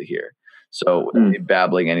they need to hear. So without me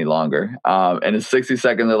babbling any longer, in a 60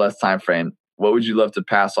 seconds or less time frame, what would you love to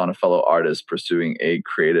pass on a fellow artist pursuing a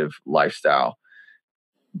creative lifestyle?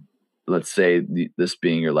 Let's say this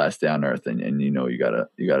being your last day on earth, and you know you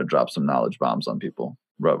gotta drop some knowledge bombs on people.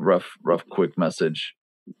 Rough, quick message,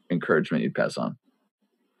 encouragement you'd pass on.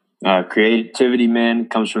 Creativity, man,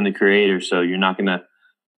 comes from the creator. So you're not gonna,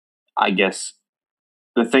 I guess,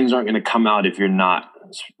 the things aren't gonna come out if you're not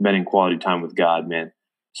spending quality time with God, man.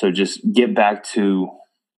 So just get back to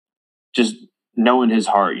just knowing his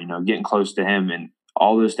heart, you know, getting close to him, and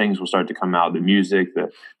all those things will start to come out. The music,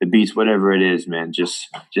 the beats, whatever it is, man, just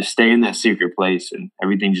stay in that secret place, and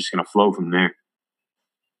everything's just going to flow from there.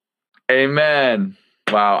 Amen.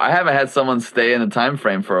 Wow. I haven't had someone stay in the time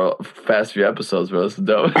frame for a past few episodes, bro. This is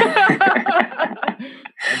dope. Thank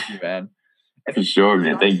you, man. For sure,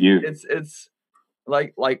 man. Thank you. It's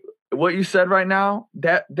like what you said right now,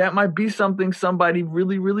 that might be something somebody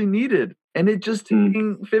really, really needed. And it just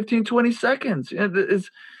taking 15, 20 seconds.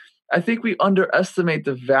 I think we underestimate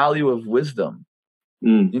the value of wisdom.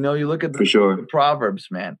 You know, you look at the Proverbs,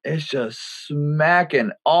 man. It's just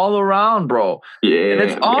smacking all around, bro. Yeah. And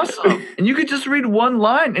it's awesome. And you could just read one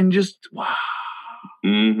line and just, wow.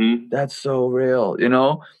 That's so real, you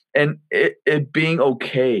know? And it being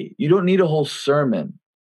okay. You don't need a whole sermon.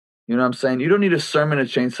 You know what I'm saying? You don't need a sermon to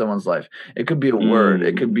change someone's life. It could be a word.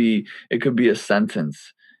 It could be a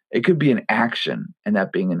sentence. It could be an action, and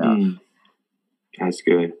that being enough. That's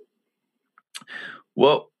good.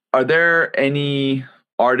 Well, are there any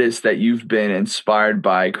artists that you've been inspired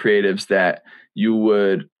by, creatives that you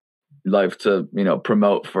would like to, you know,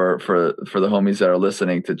 promote for the homies that are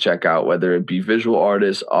listening to check out, whether it be visual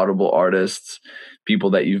artists, audible artists, people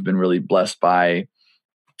that you've been really blessed by?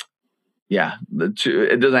 Yeah,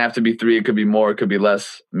 it doesn't have to be 3. It could be more. It could be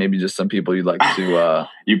less. Maybe just some people you'd like to.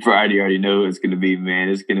 You probably already know who it's going to be, man.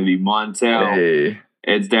 It's going to be Montel. Hey.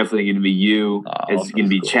 It's definitely going to be you. It's going to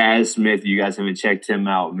be cool. Chaz Smith. You guys haven't checked him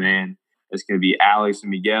out, man. It's going to be Alex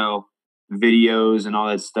and Miguel, videos and all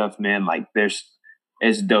that stuff, man. Like,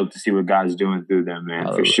 it's dope to see what God's doing through them, man.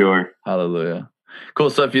 Hallelujah. For sure. Hallelujah.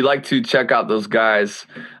 Cool. So if you'd like to check out those guys,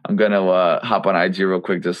 I'm gonna hop on IG real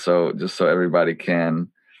quick just so everybody can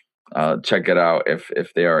check it out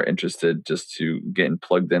if they are interested, just to getting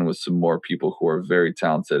plugged in with some more people who are very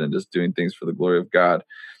talented and just doing things for the glory of God.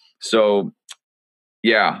 So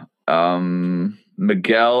yeah,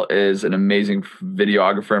 Miguel is an amazing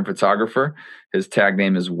videographer and photographer. His tag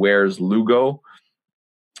name is Where's Lugo,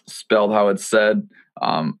 spelled how it's said.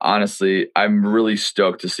 Honestly, I'm really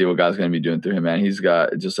stoked to see what God's going to be doing through him, man. He's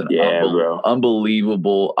got just an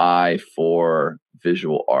unbelievable eye for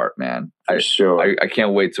visual art, man. For sure. I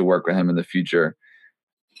can't wait to work with him in the future.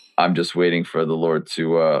 I'm just waiting for the Lord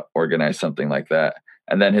to organize something like that.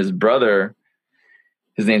 And then his brother,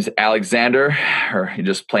 His name's Alexander, or he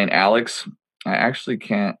just plain Alex. I actually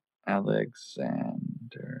can't.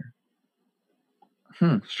 Alexander.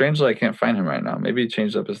 Strangely, I can't find him right now. Maybe he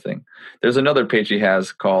changed up his thing. There's another page he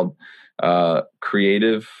has called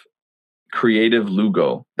Creative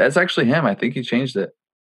Lugo. That's actually him. I think he changed it.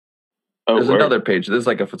 There's another page. There's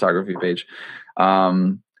like a photography page.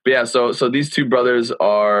 But yeah, so these two brothers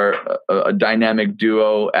are a dynamic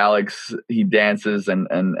duo. Alex, he dances,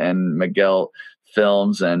 and Miguel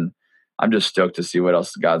films, and I'm just stoked to see what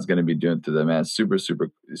else God's going to be doing through them, man. Super, super,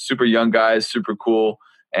 super young guys, super cool,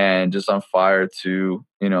 and just on fire to,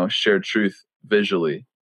 share truth visually.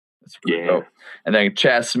 That's pretty dope. And then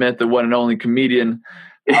Chad Smith, the one and only comedian,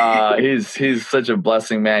 he's such a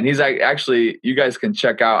blessing, man. He's actually, you guys can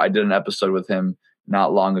check out, I did an episode with him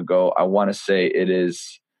not long ago. I want to say it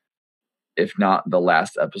is, if not the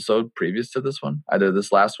last episode previous to this one, either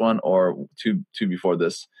this last one or two before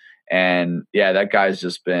this. And yeah, that guy's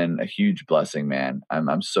just been a huge blessing, man.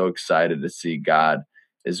 I'm so excited to see God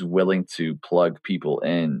is willing to plug people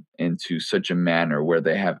into such a manner where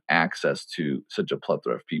they have access to such a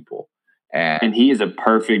plethora of people. And he is a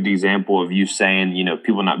perfect example of you saying,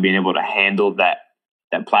 people not being able to handle that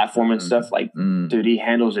platform and stuff. Like, dude, he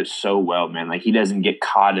handles it so well, man. Like, he doesn't get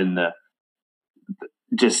caught in the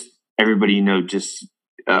just everybody, just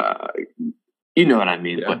you know what I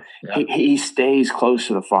mean. Yeah, but he stays close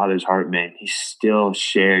to the Father's heart, man. He still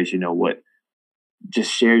shares, just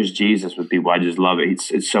shares Jesus with people. I just love it.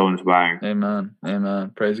 It's so inspiring.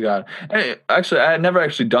 Amen. Praise God. Hey, actually, I had never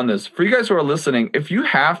actually done this. For you guys who are listening, if you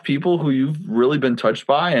have people who you've really been touched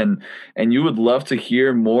by and you would love to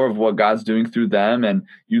hear more of what God's doing through them, and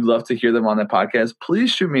you'd love to hear them on the podcast,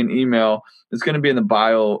 please shoot me an email. It's going to be in the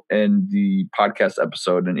bio in the podcast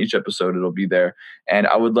episode, and each episode it'll be there. And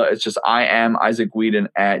I would love, it's just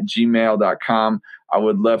IamIsaacWhedon@gmail.com. I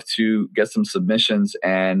would love to get some submissions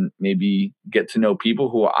and maybe get to know people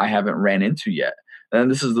who I haven't ran into yet.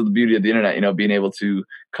 And this is the beauty of the internet, being able to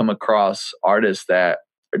come across artists that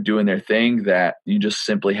are doing their thing that you just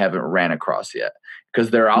simply haven't ran across yet,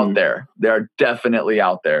 because they're out there. They're definitely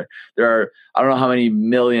out there. There are, I don't know how many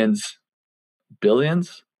billions.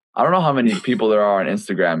 I don't know how many people there are on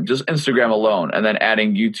Instagram, just Instagram alone, and then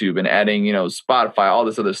adding YouTube and adding, Spotify, all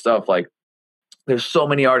this other stuff. Like, there's so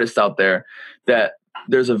many artists out there that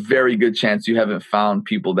there's a very good chance you haven't found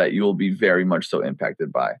people that you will be very much so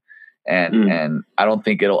impacted by. And I don't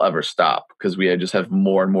think it'll ever stop, because we just have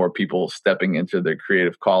more and more people stepping into their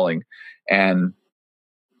creative calling, and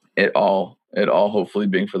it all hopefully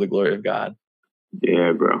being for the glory of God.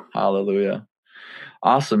 Yeah, bro. Hallelujah.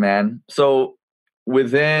 Awesome, man. So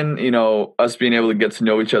within, us being able to get to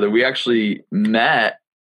know each other, we actually met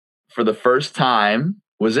for the first time.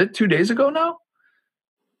 Was it 2 days ago now?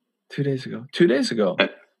 2 days ago. 2 days ago.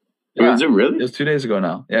 Yeah. Is it really? It was 2 days ago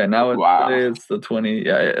now. Yeah, now today it's the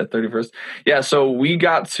 31st. Yeah, so we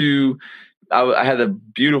got to, I had a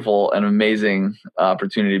beautiful and amazing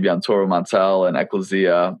opportunity to be on tour with Montel and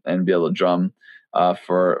Ecclesia and be able to drum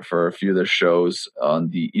for a few of their shows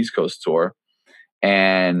on the East Coast tour.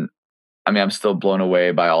 And I mean, I'm still blown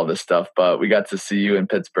away by all this stuff, but we got to see you in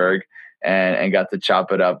Pittsburgh and got to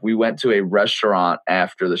chop it up. We went to a restaurant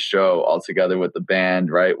after the show all together with the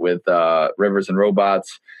band, right, with Rivers and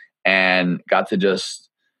Robots, and got to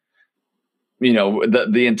just,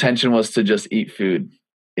 the intention was to just eat food.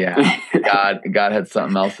 Yeah. God had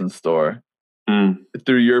something else in store.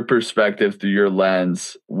 Through your perspective, through your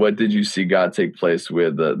lens, what did you see God take place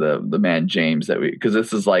with the man James, because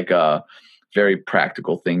this is like a very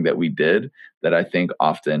practical thing that we did that I think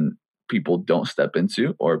often people don't step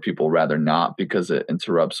into, or people rather not, because it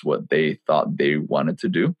interrupts what they thought they wanted to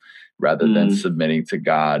do rather than submitting to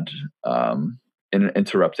God and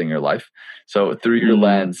interrupting your life. So through your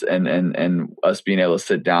lens and us being able to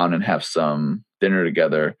sit down and have some dinner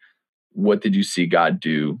together, what did you see God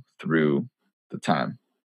do through the time?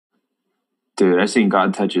 Dude, I seen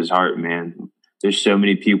God touch his heart, man. There's so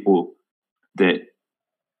many people that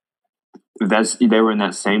they were in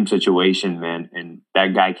that same situation, man. And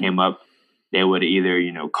that guy came up, they would have either,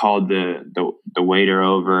 called the waiter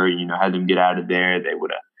over, had them get out of there. They would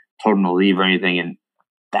have told him to leave or anything. And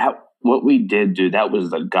what we did, dude, that was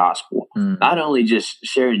the gospel. Not only just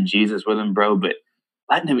sharing Jesus with him, bro, but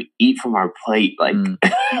letting him eat from our plate. Like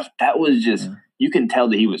that was just, you can tell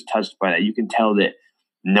that he was touched by that. You can tell that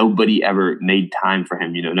nobody ever made time for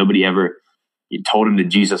him. Nobody ever told him that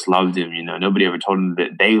Jesus loved him. Nobody ever told him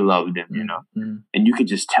that they loved him, and you could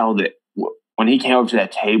just tell that when he came over to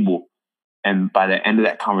that table, and by the end of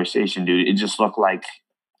that conversation, dude, it just looked like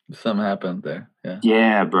something happened there.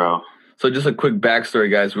 Yeah, bro. So just a quick backstory,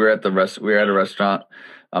 guys. We were at a restaurant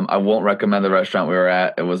I won't recommend the restaurant we were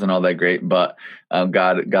at. It wasn't all that great, but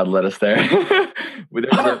God led us there.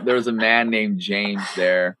 There was a man named James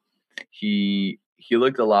there. He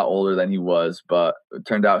looked a lot older than he was, but it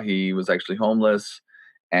turned out he was actually homeless,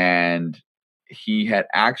 and he had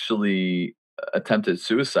actually attempted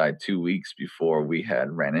suicide 2 weeks before we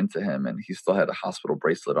had ran into him, and he still had a hospital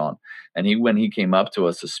bracelet on. And when he came up to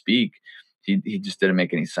us to speak, he just didn't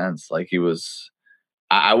make any sense. Like he was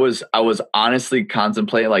I was honestly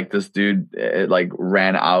contemplating like this dude like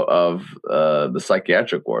ran out of the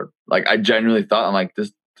psychiatric ward. Like I genuinely thought I'm like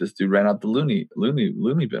this dude ran out the loony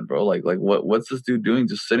bin, bro. Like what's this dude doing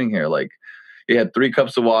just sitting here? Like he had 3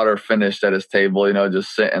 cups of water finished at his table,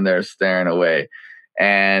 just sitting there staring away.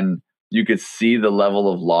 And you could see the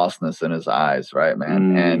level of lostness in his eyes, right,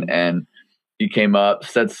 man? And he came up,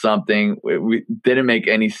 said something, we didn't make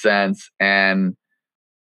any sense, and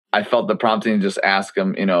I felt the prompting to just ask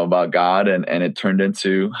him, about God, and it turned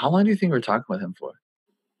into, how long do you think we were talking with him for?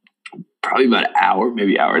 Probably about an hour,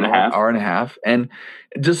 maybe hour and a half. Hour and a half. And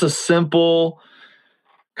just a simple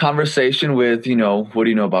conversation with, what do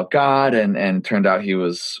you know about God? And it turned out he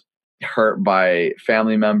was hurt by a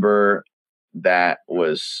family member that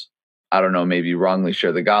was, I don't know, maybe wrongly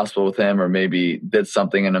shared the gospel with him, or maybe did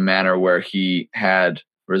something in a manner where he had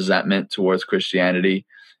resentment towards Christianity,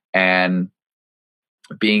 and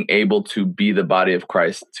being able to be the body of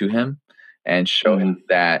Christ to him and show him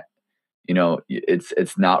that,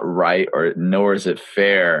 it's not right, or nor is it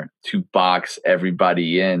fair to box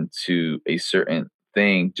everybody into a certain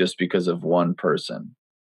thing just because of one person,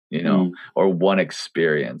 or one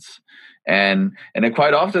experience. And then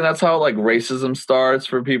quite often that's how like racism starts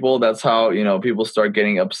for people. That's how, people start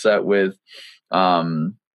getting upset with,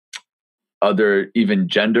 other even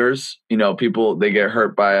genders. People, they get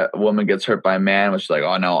hurt by, a woman gets hurt by a man, which is like,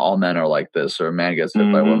 oh no, all men are like this, or a man gets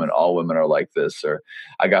hurt by a woman, all women are like this, or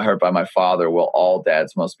I got hurt by my father, well, all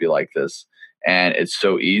dads must be like this. And it's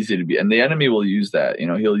so easy to be, and the enemy will use that.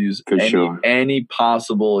 He'll use any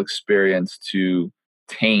possible experience to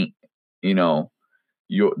taint,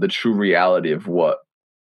 the true reality of what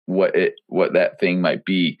that thing might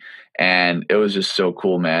be. And it was just so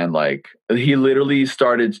cool, man. Like he literally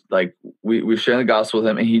started, like we were sharing the gospel with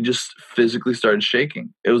him, and he just physically started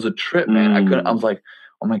shaking. It was a trip, man. I was like,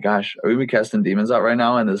 oh my gosh, are we gonna be casting demons out right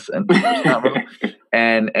now in this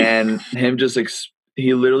and him just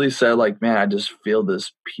he literally said, like, man, I just feel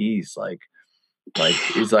this peace. Like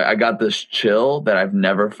he's like, I got this chill that I've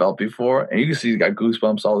never felt before. And you can see he's got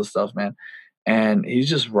goosebumps, all this stuff, man. And he's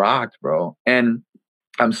just rocked, bro. And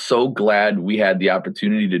I'm so glad we had the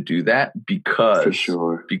opportunity to do that,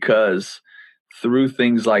 because through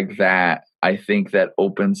things like that, I think that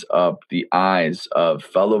opens up the eyes of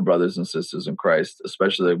fellow brothers and sisters in Christ,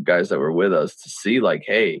 especially the guys that were with us, to see like,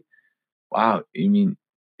 hey, wow, you mean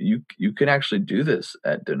you can actually do this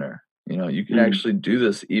at dinner. You can actually do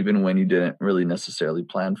this even when you didn't really necessarily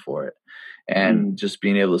plan for it. And just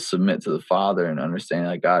being able to submit to the Father and understanding,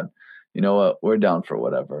 like, God, you know what, we're down for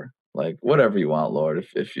whatever. Like whatever you want, Lord.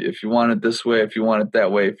 If you want it this way, if you want it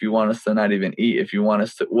that way, if you want us to not even eat, if you want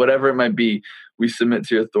us to, whatever it might be, we submit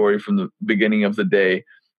to your authority from the beginning of the day.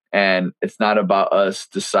 And it's not about us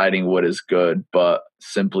deciding what is good, but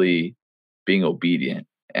simply being obedient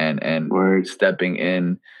and stepping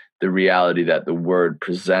in the reality that the word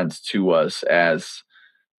presents to us as,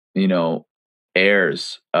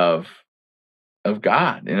 heirs of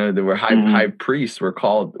God. That we're high priests. We're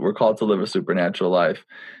called to live a supernatural life.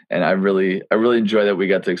 And I really enjoy that we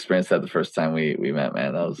got to experience that the first time we met,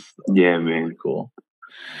 man. That was man, really cool.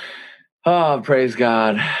 Oh, praise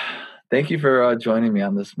God. Thank you for joining me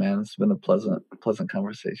on this, man. It's been a pleasant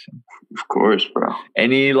conversation. Of course, bro.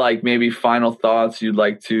 Any like maybe final thoughts you'd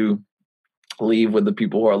like to leave with the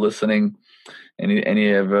people who are listening?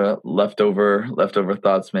 Any of leftover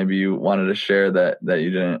thoughts maybe you wanted to share that you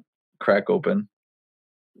didn't crack open?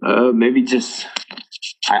 Maybe just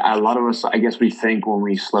a lot of us, I guess, we think when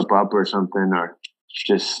we slip up or something, or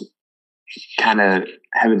just kind of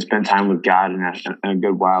haven't spent time with God in a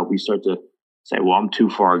good while, we start to say, well, I'm too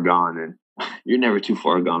far gone. And you're never too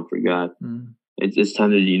far gone for God. It's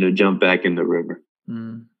time to jump back in the river.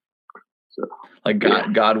 So like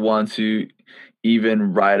God wants you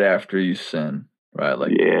even right after you sin, right?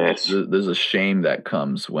 Like there's a shame that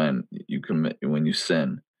comes when you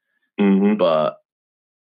sin. But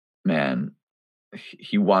man,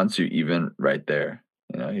 he wants you even right there.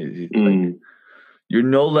 He's like, you're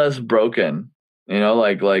no less broken.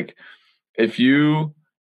 Like if you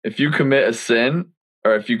commit a sin,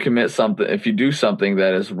 or if you do something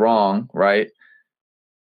that is wrong, right?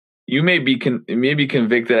 you may be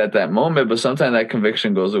convicted at that moment, but sometimes that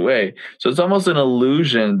conviction goes away. So it's almost an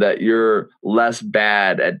illusion that you're less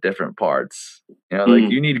bad at different parts. You know, like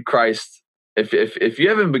you need Christ. If you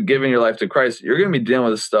haven't been giving your life to Christ, you're going to be dealing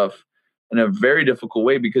with this stuff in a very difficult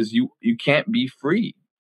way because you can't be free.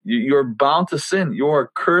 You're bound to sin. You're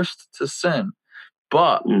cursed to sin.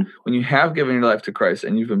 But when you have given your life to Christ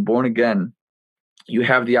and you've been born again, you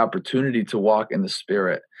have the opportunity to walk in the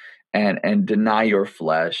Spirit and deny your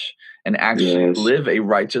flesh and actually live a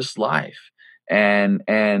righteous life. And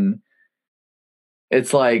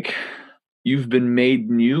it's like you've been made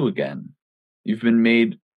new again. You've been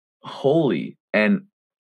made holy. And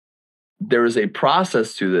there is a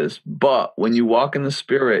process to this, but when you walk in the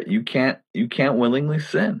Spirit, you can't willingly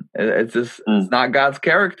sin. It's just it's not God's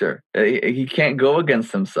character. He can't go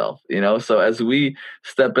against himself, you know. So as we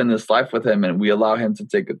step in this life with him and we allow him to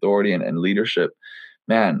take authority and leadership,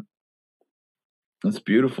 man, it's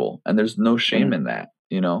beautiful. And there's no shame in that,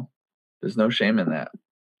 you know. There's no shame in that.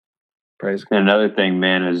 Praise God. Another thing,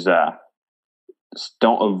 man, is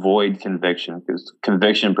don't avoid conviction because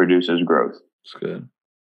conviction produces growth. It's good.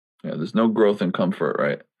 Yeah, there's no growth in comfort,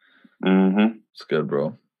 right? It's good,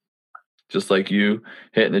 bro. Just like you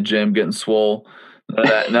hitting the gym, getting swole. None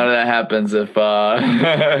of that happens if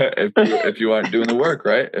you aren't doing the work,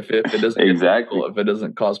 right? If it doesn't get difficult, if it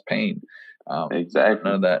doesn't cause pain, none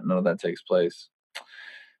of that takes place.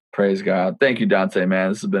 Praise God. Thank you, Dante,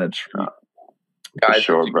 man. This has been a treat. Guys, if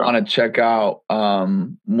you want to check out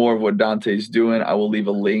more of what Dante's doing, I will leave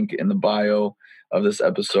a link in the bio of this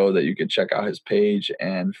episode that you can check out his page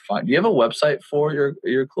and find. Do you have a website for your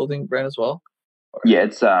clothing brand as well? Yeah,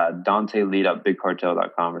 it's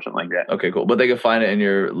DanteLee.BigCartel.com or something like that. Okay, cool. But they can find it in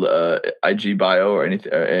your IG bio or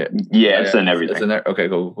anything. Yeah, it's in everything. It's in there. Okay,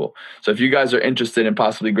 cool. So if you guys are interested in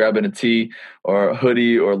possibly grabbing a tee or a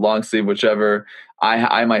hoodie or long sleeve, whichever,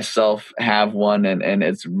 I myself have one, and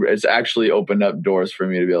it's actually opened up doors for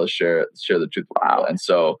me to be able to share the truth. Wow. And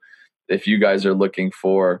so if you guys are looking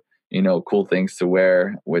for, you know, cool things to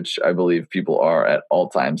wear, which I believe people are at all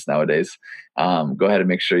times nowadays, go ahead and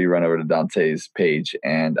make sure you run over to Dante's page,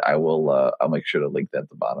 and I'll make sure to link that at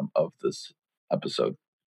the bottom of this episode.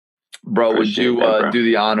 Bro, would you do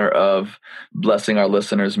the honor of blessing our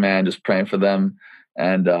listeners, man? Just praying for them,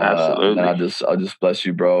 and absolutely. I'll just bless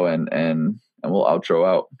you, bro, and we'll outro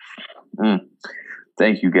out.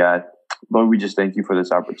 Thank you, God. Lord, we just thank you for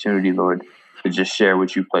this opportunity, Lord, to just share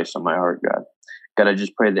what you placed on my heart, God. God, I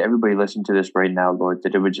just pray that everybody listening to this right now, Lord,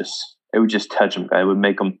 that it would just touch them, God. It would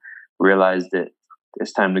make them realize that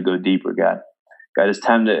it's time to go deeper, God. God, it's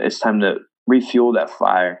time to refuel that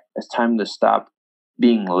fire. It's time to stop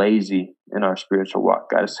being lazy in our spiritual walk,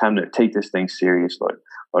 God. It's time to take this thing serious, Lord.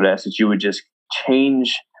 Lord, I ask that you would just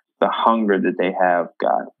change the hunger that they have,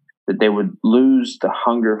 God. That they would lose the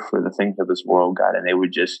hunger for the things of this world, God, and they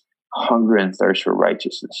would just hunger and thirst for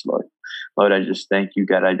righteousness, Lord. Lord, I just thank you,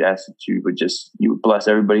 God. I ask that you would bless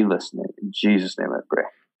everybody listening. In Jesus' name I pray.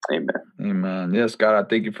 Amen. Amen. Yes, God, I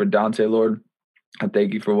thank you for Dante, Lord. I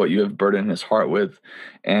thank you for what you have burdened his heart with.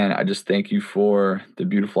 And I just thank you for the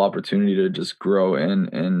beautiful opportunity to just grow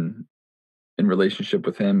in relationship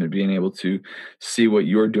with him and being able to see what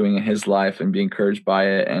you're doing in his life and be encouraged by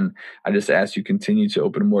it. And I just ask you continue to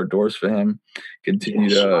open more doors for him, continue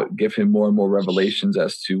to give him more and more revelations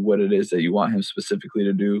as to what it is that you want him specifically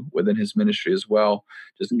to do within his ministry as well.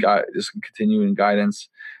 Just continue in guidance,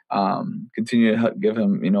 continue to give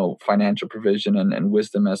him, you know, financial provision and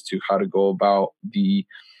wisdom as to how to go about the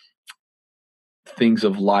things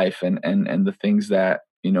of life and the things that,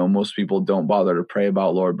 you know, most people don't bother to pray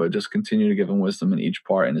about, Lord, but just continue to give him wisdom in each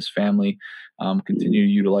part in his family. Continue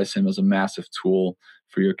to utilize him as a massive tool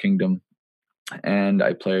for your kingdom. And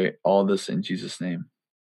I pray all this in Jesus' name.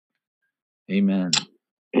 Amen.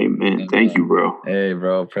 Amen. Thank you, bro. Hey,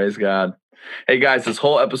 bro. Praise God. Hey, guys, this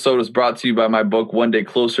whole episode is brought to you by my book, One Day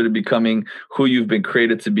Closer to Becoming Who You've Been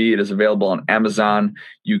Created to Be. It is available on Amazon.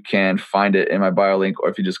 You can find it in my bio link, or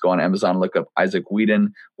if you just go on Amazon and look up Isaac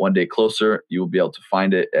Whedon, One Day Closer, you will be able to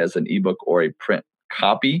find it as an ebook or a print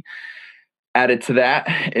copy. Added to that,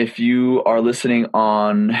 if you are listening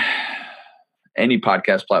on any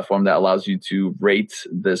podcast platform that allows you to rate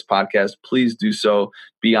this podcast, please do so.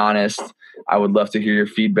 Be honest. I would love to hear your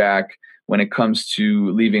feedback when it comes to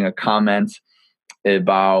leaving a comment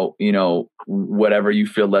about, you know, whatever you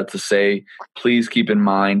feel led to say. Please keep in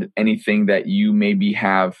mind anything that you maybe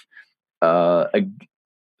have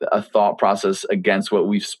a thought process against what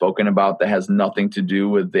we've spoken about that has nothing to do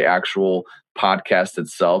with the actual podcast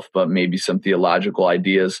itself, but maybe some theological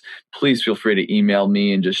ideas, please feel free to email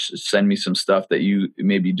me and just send me some stuff that you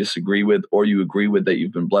maybe disagree with or you agree with that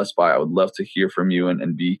you've been blessed by. I would love to hear from you and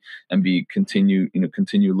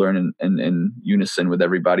continue learning in unison with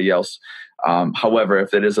everybody else. However,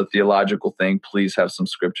 if it is a theological thing, please have some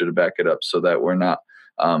scripture to back it up so that we're not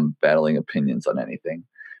battling opinions on anything.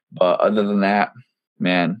 But other than that,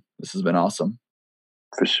 man, this has been awesome.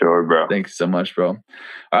 For sure, bro. Thank you so much, bro. All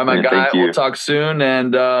right, my guy. We'll talk soon.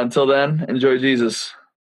 And until then, enjoy Jesus.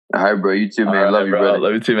 All right, bro. You too, man. Love you, brother.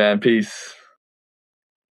 Love you too, man. Peace.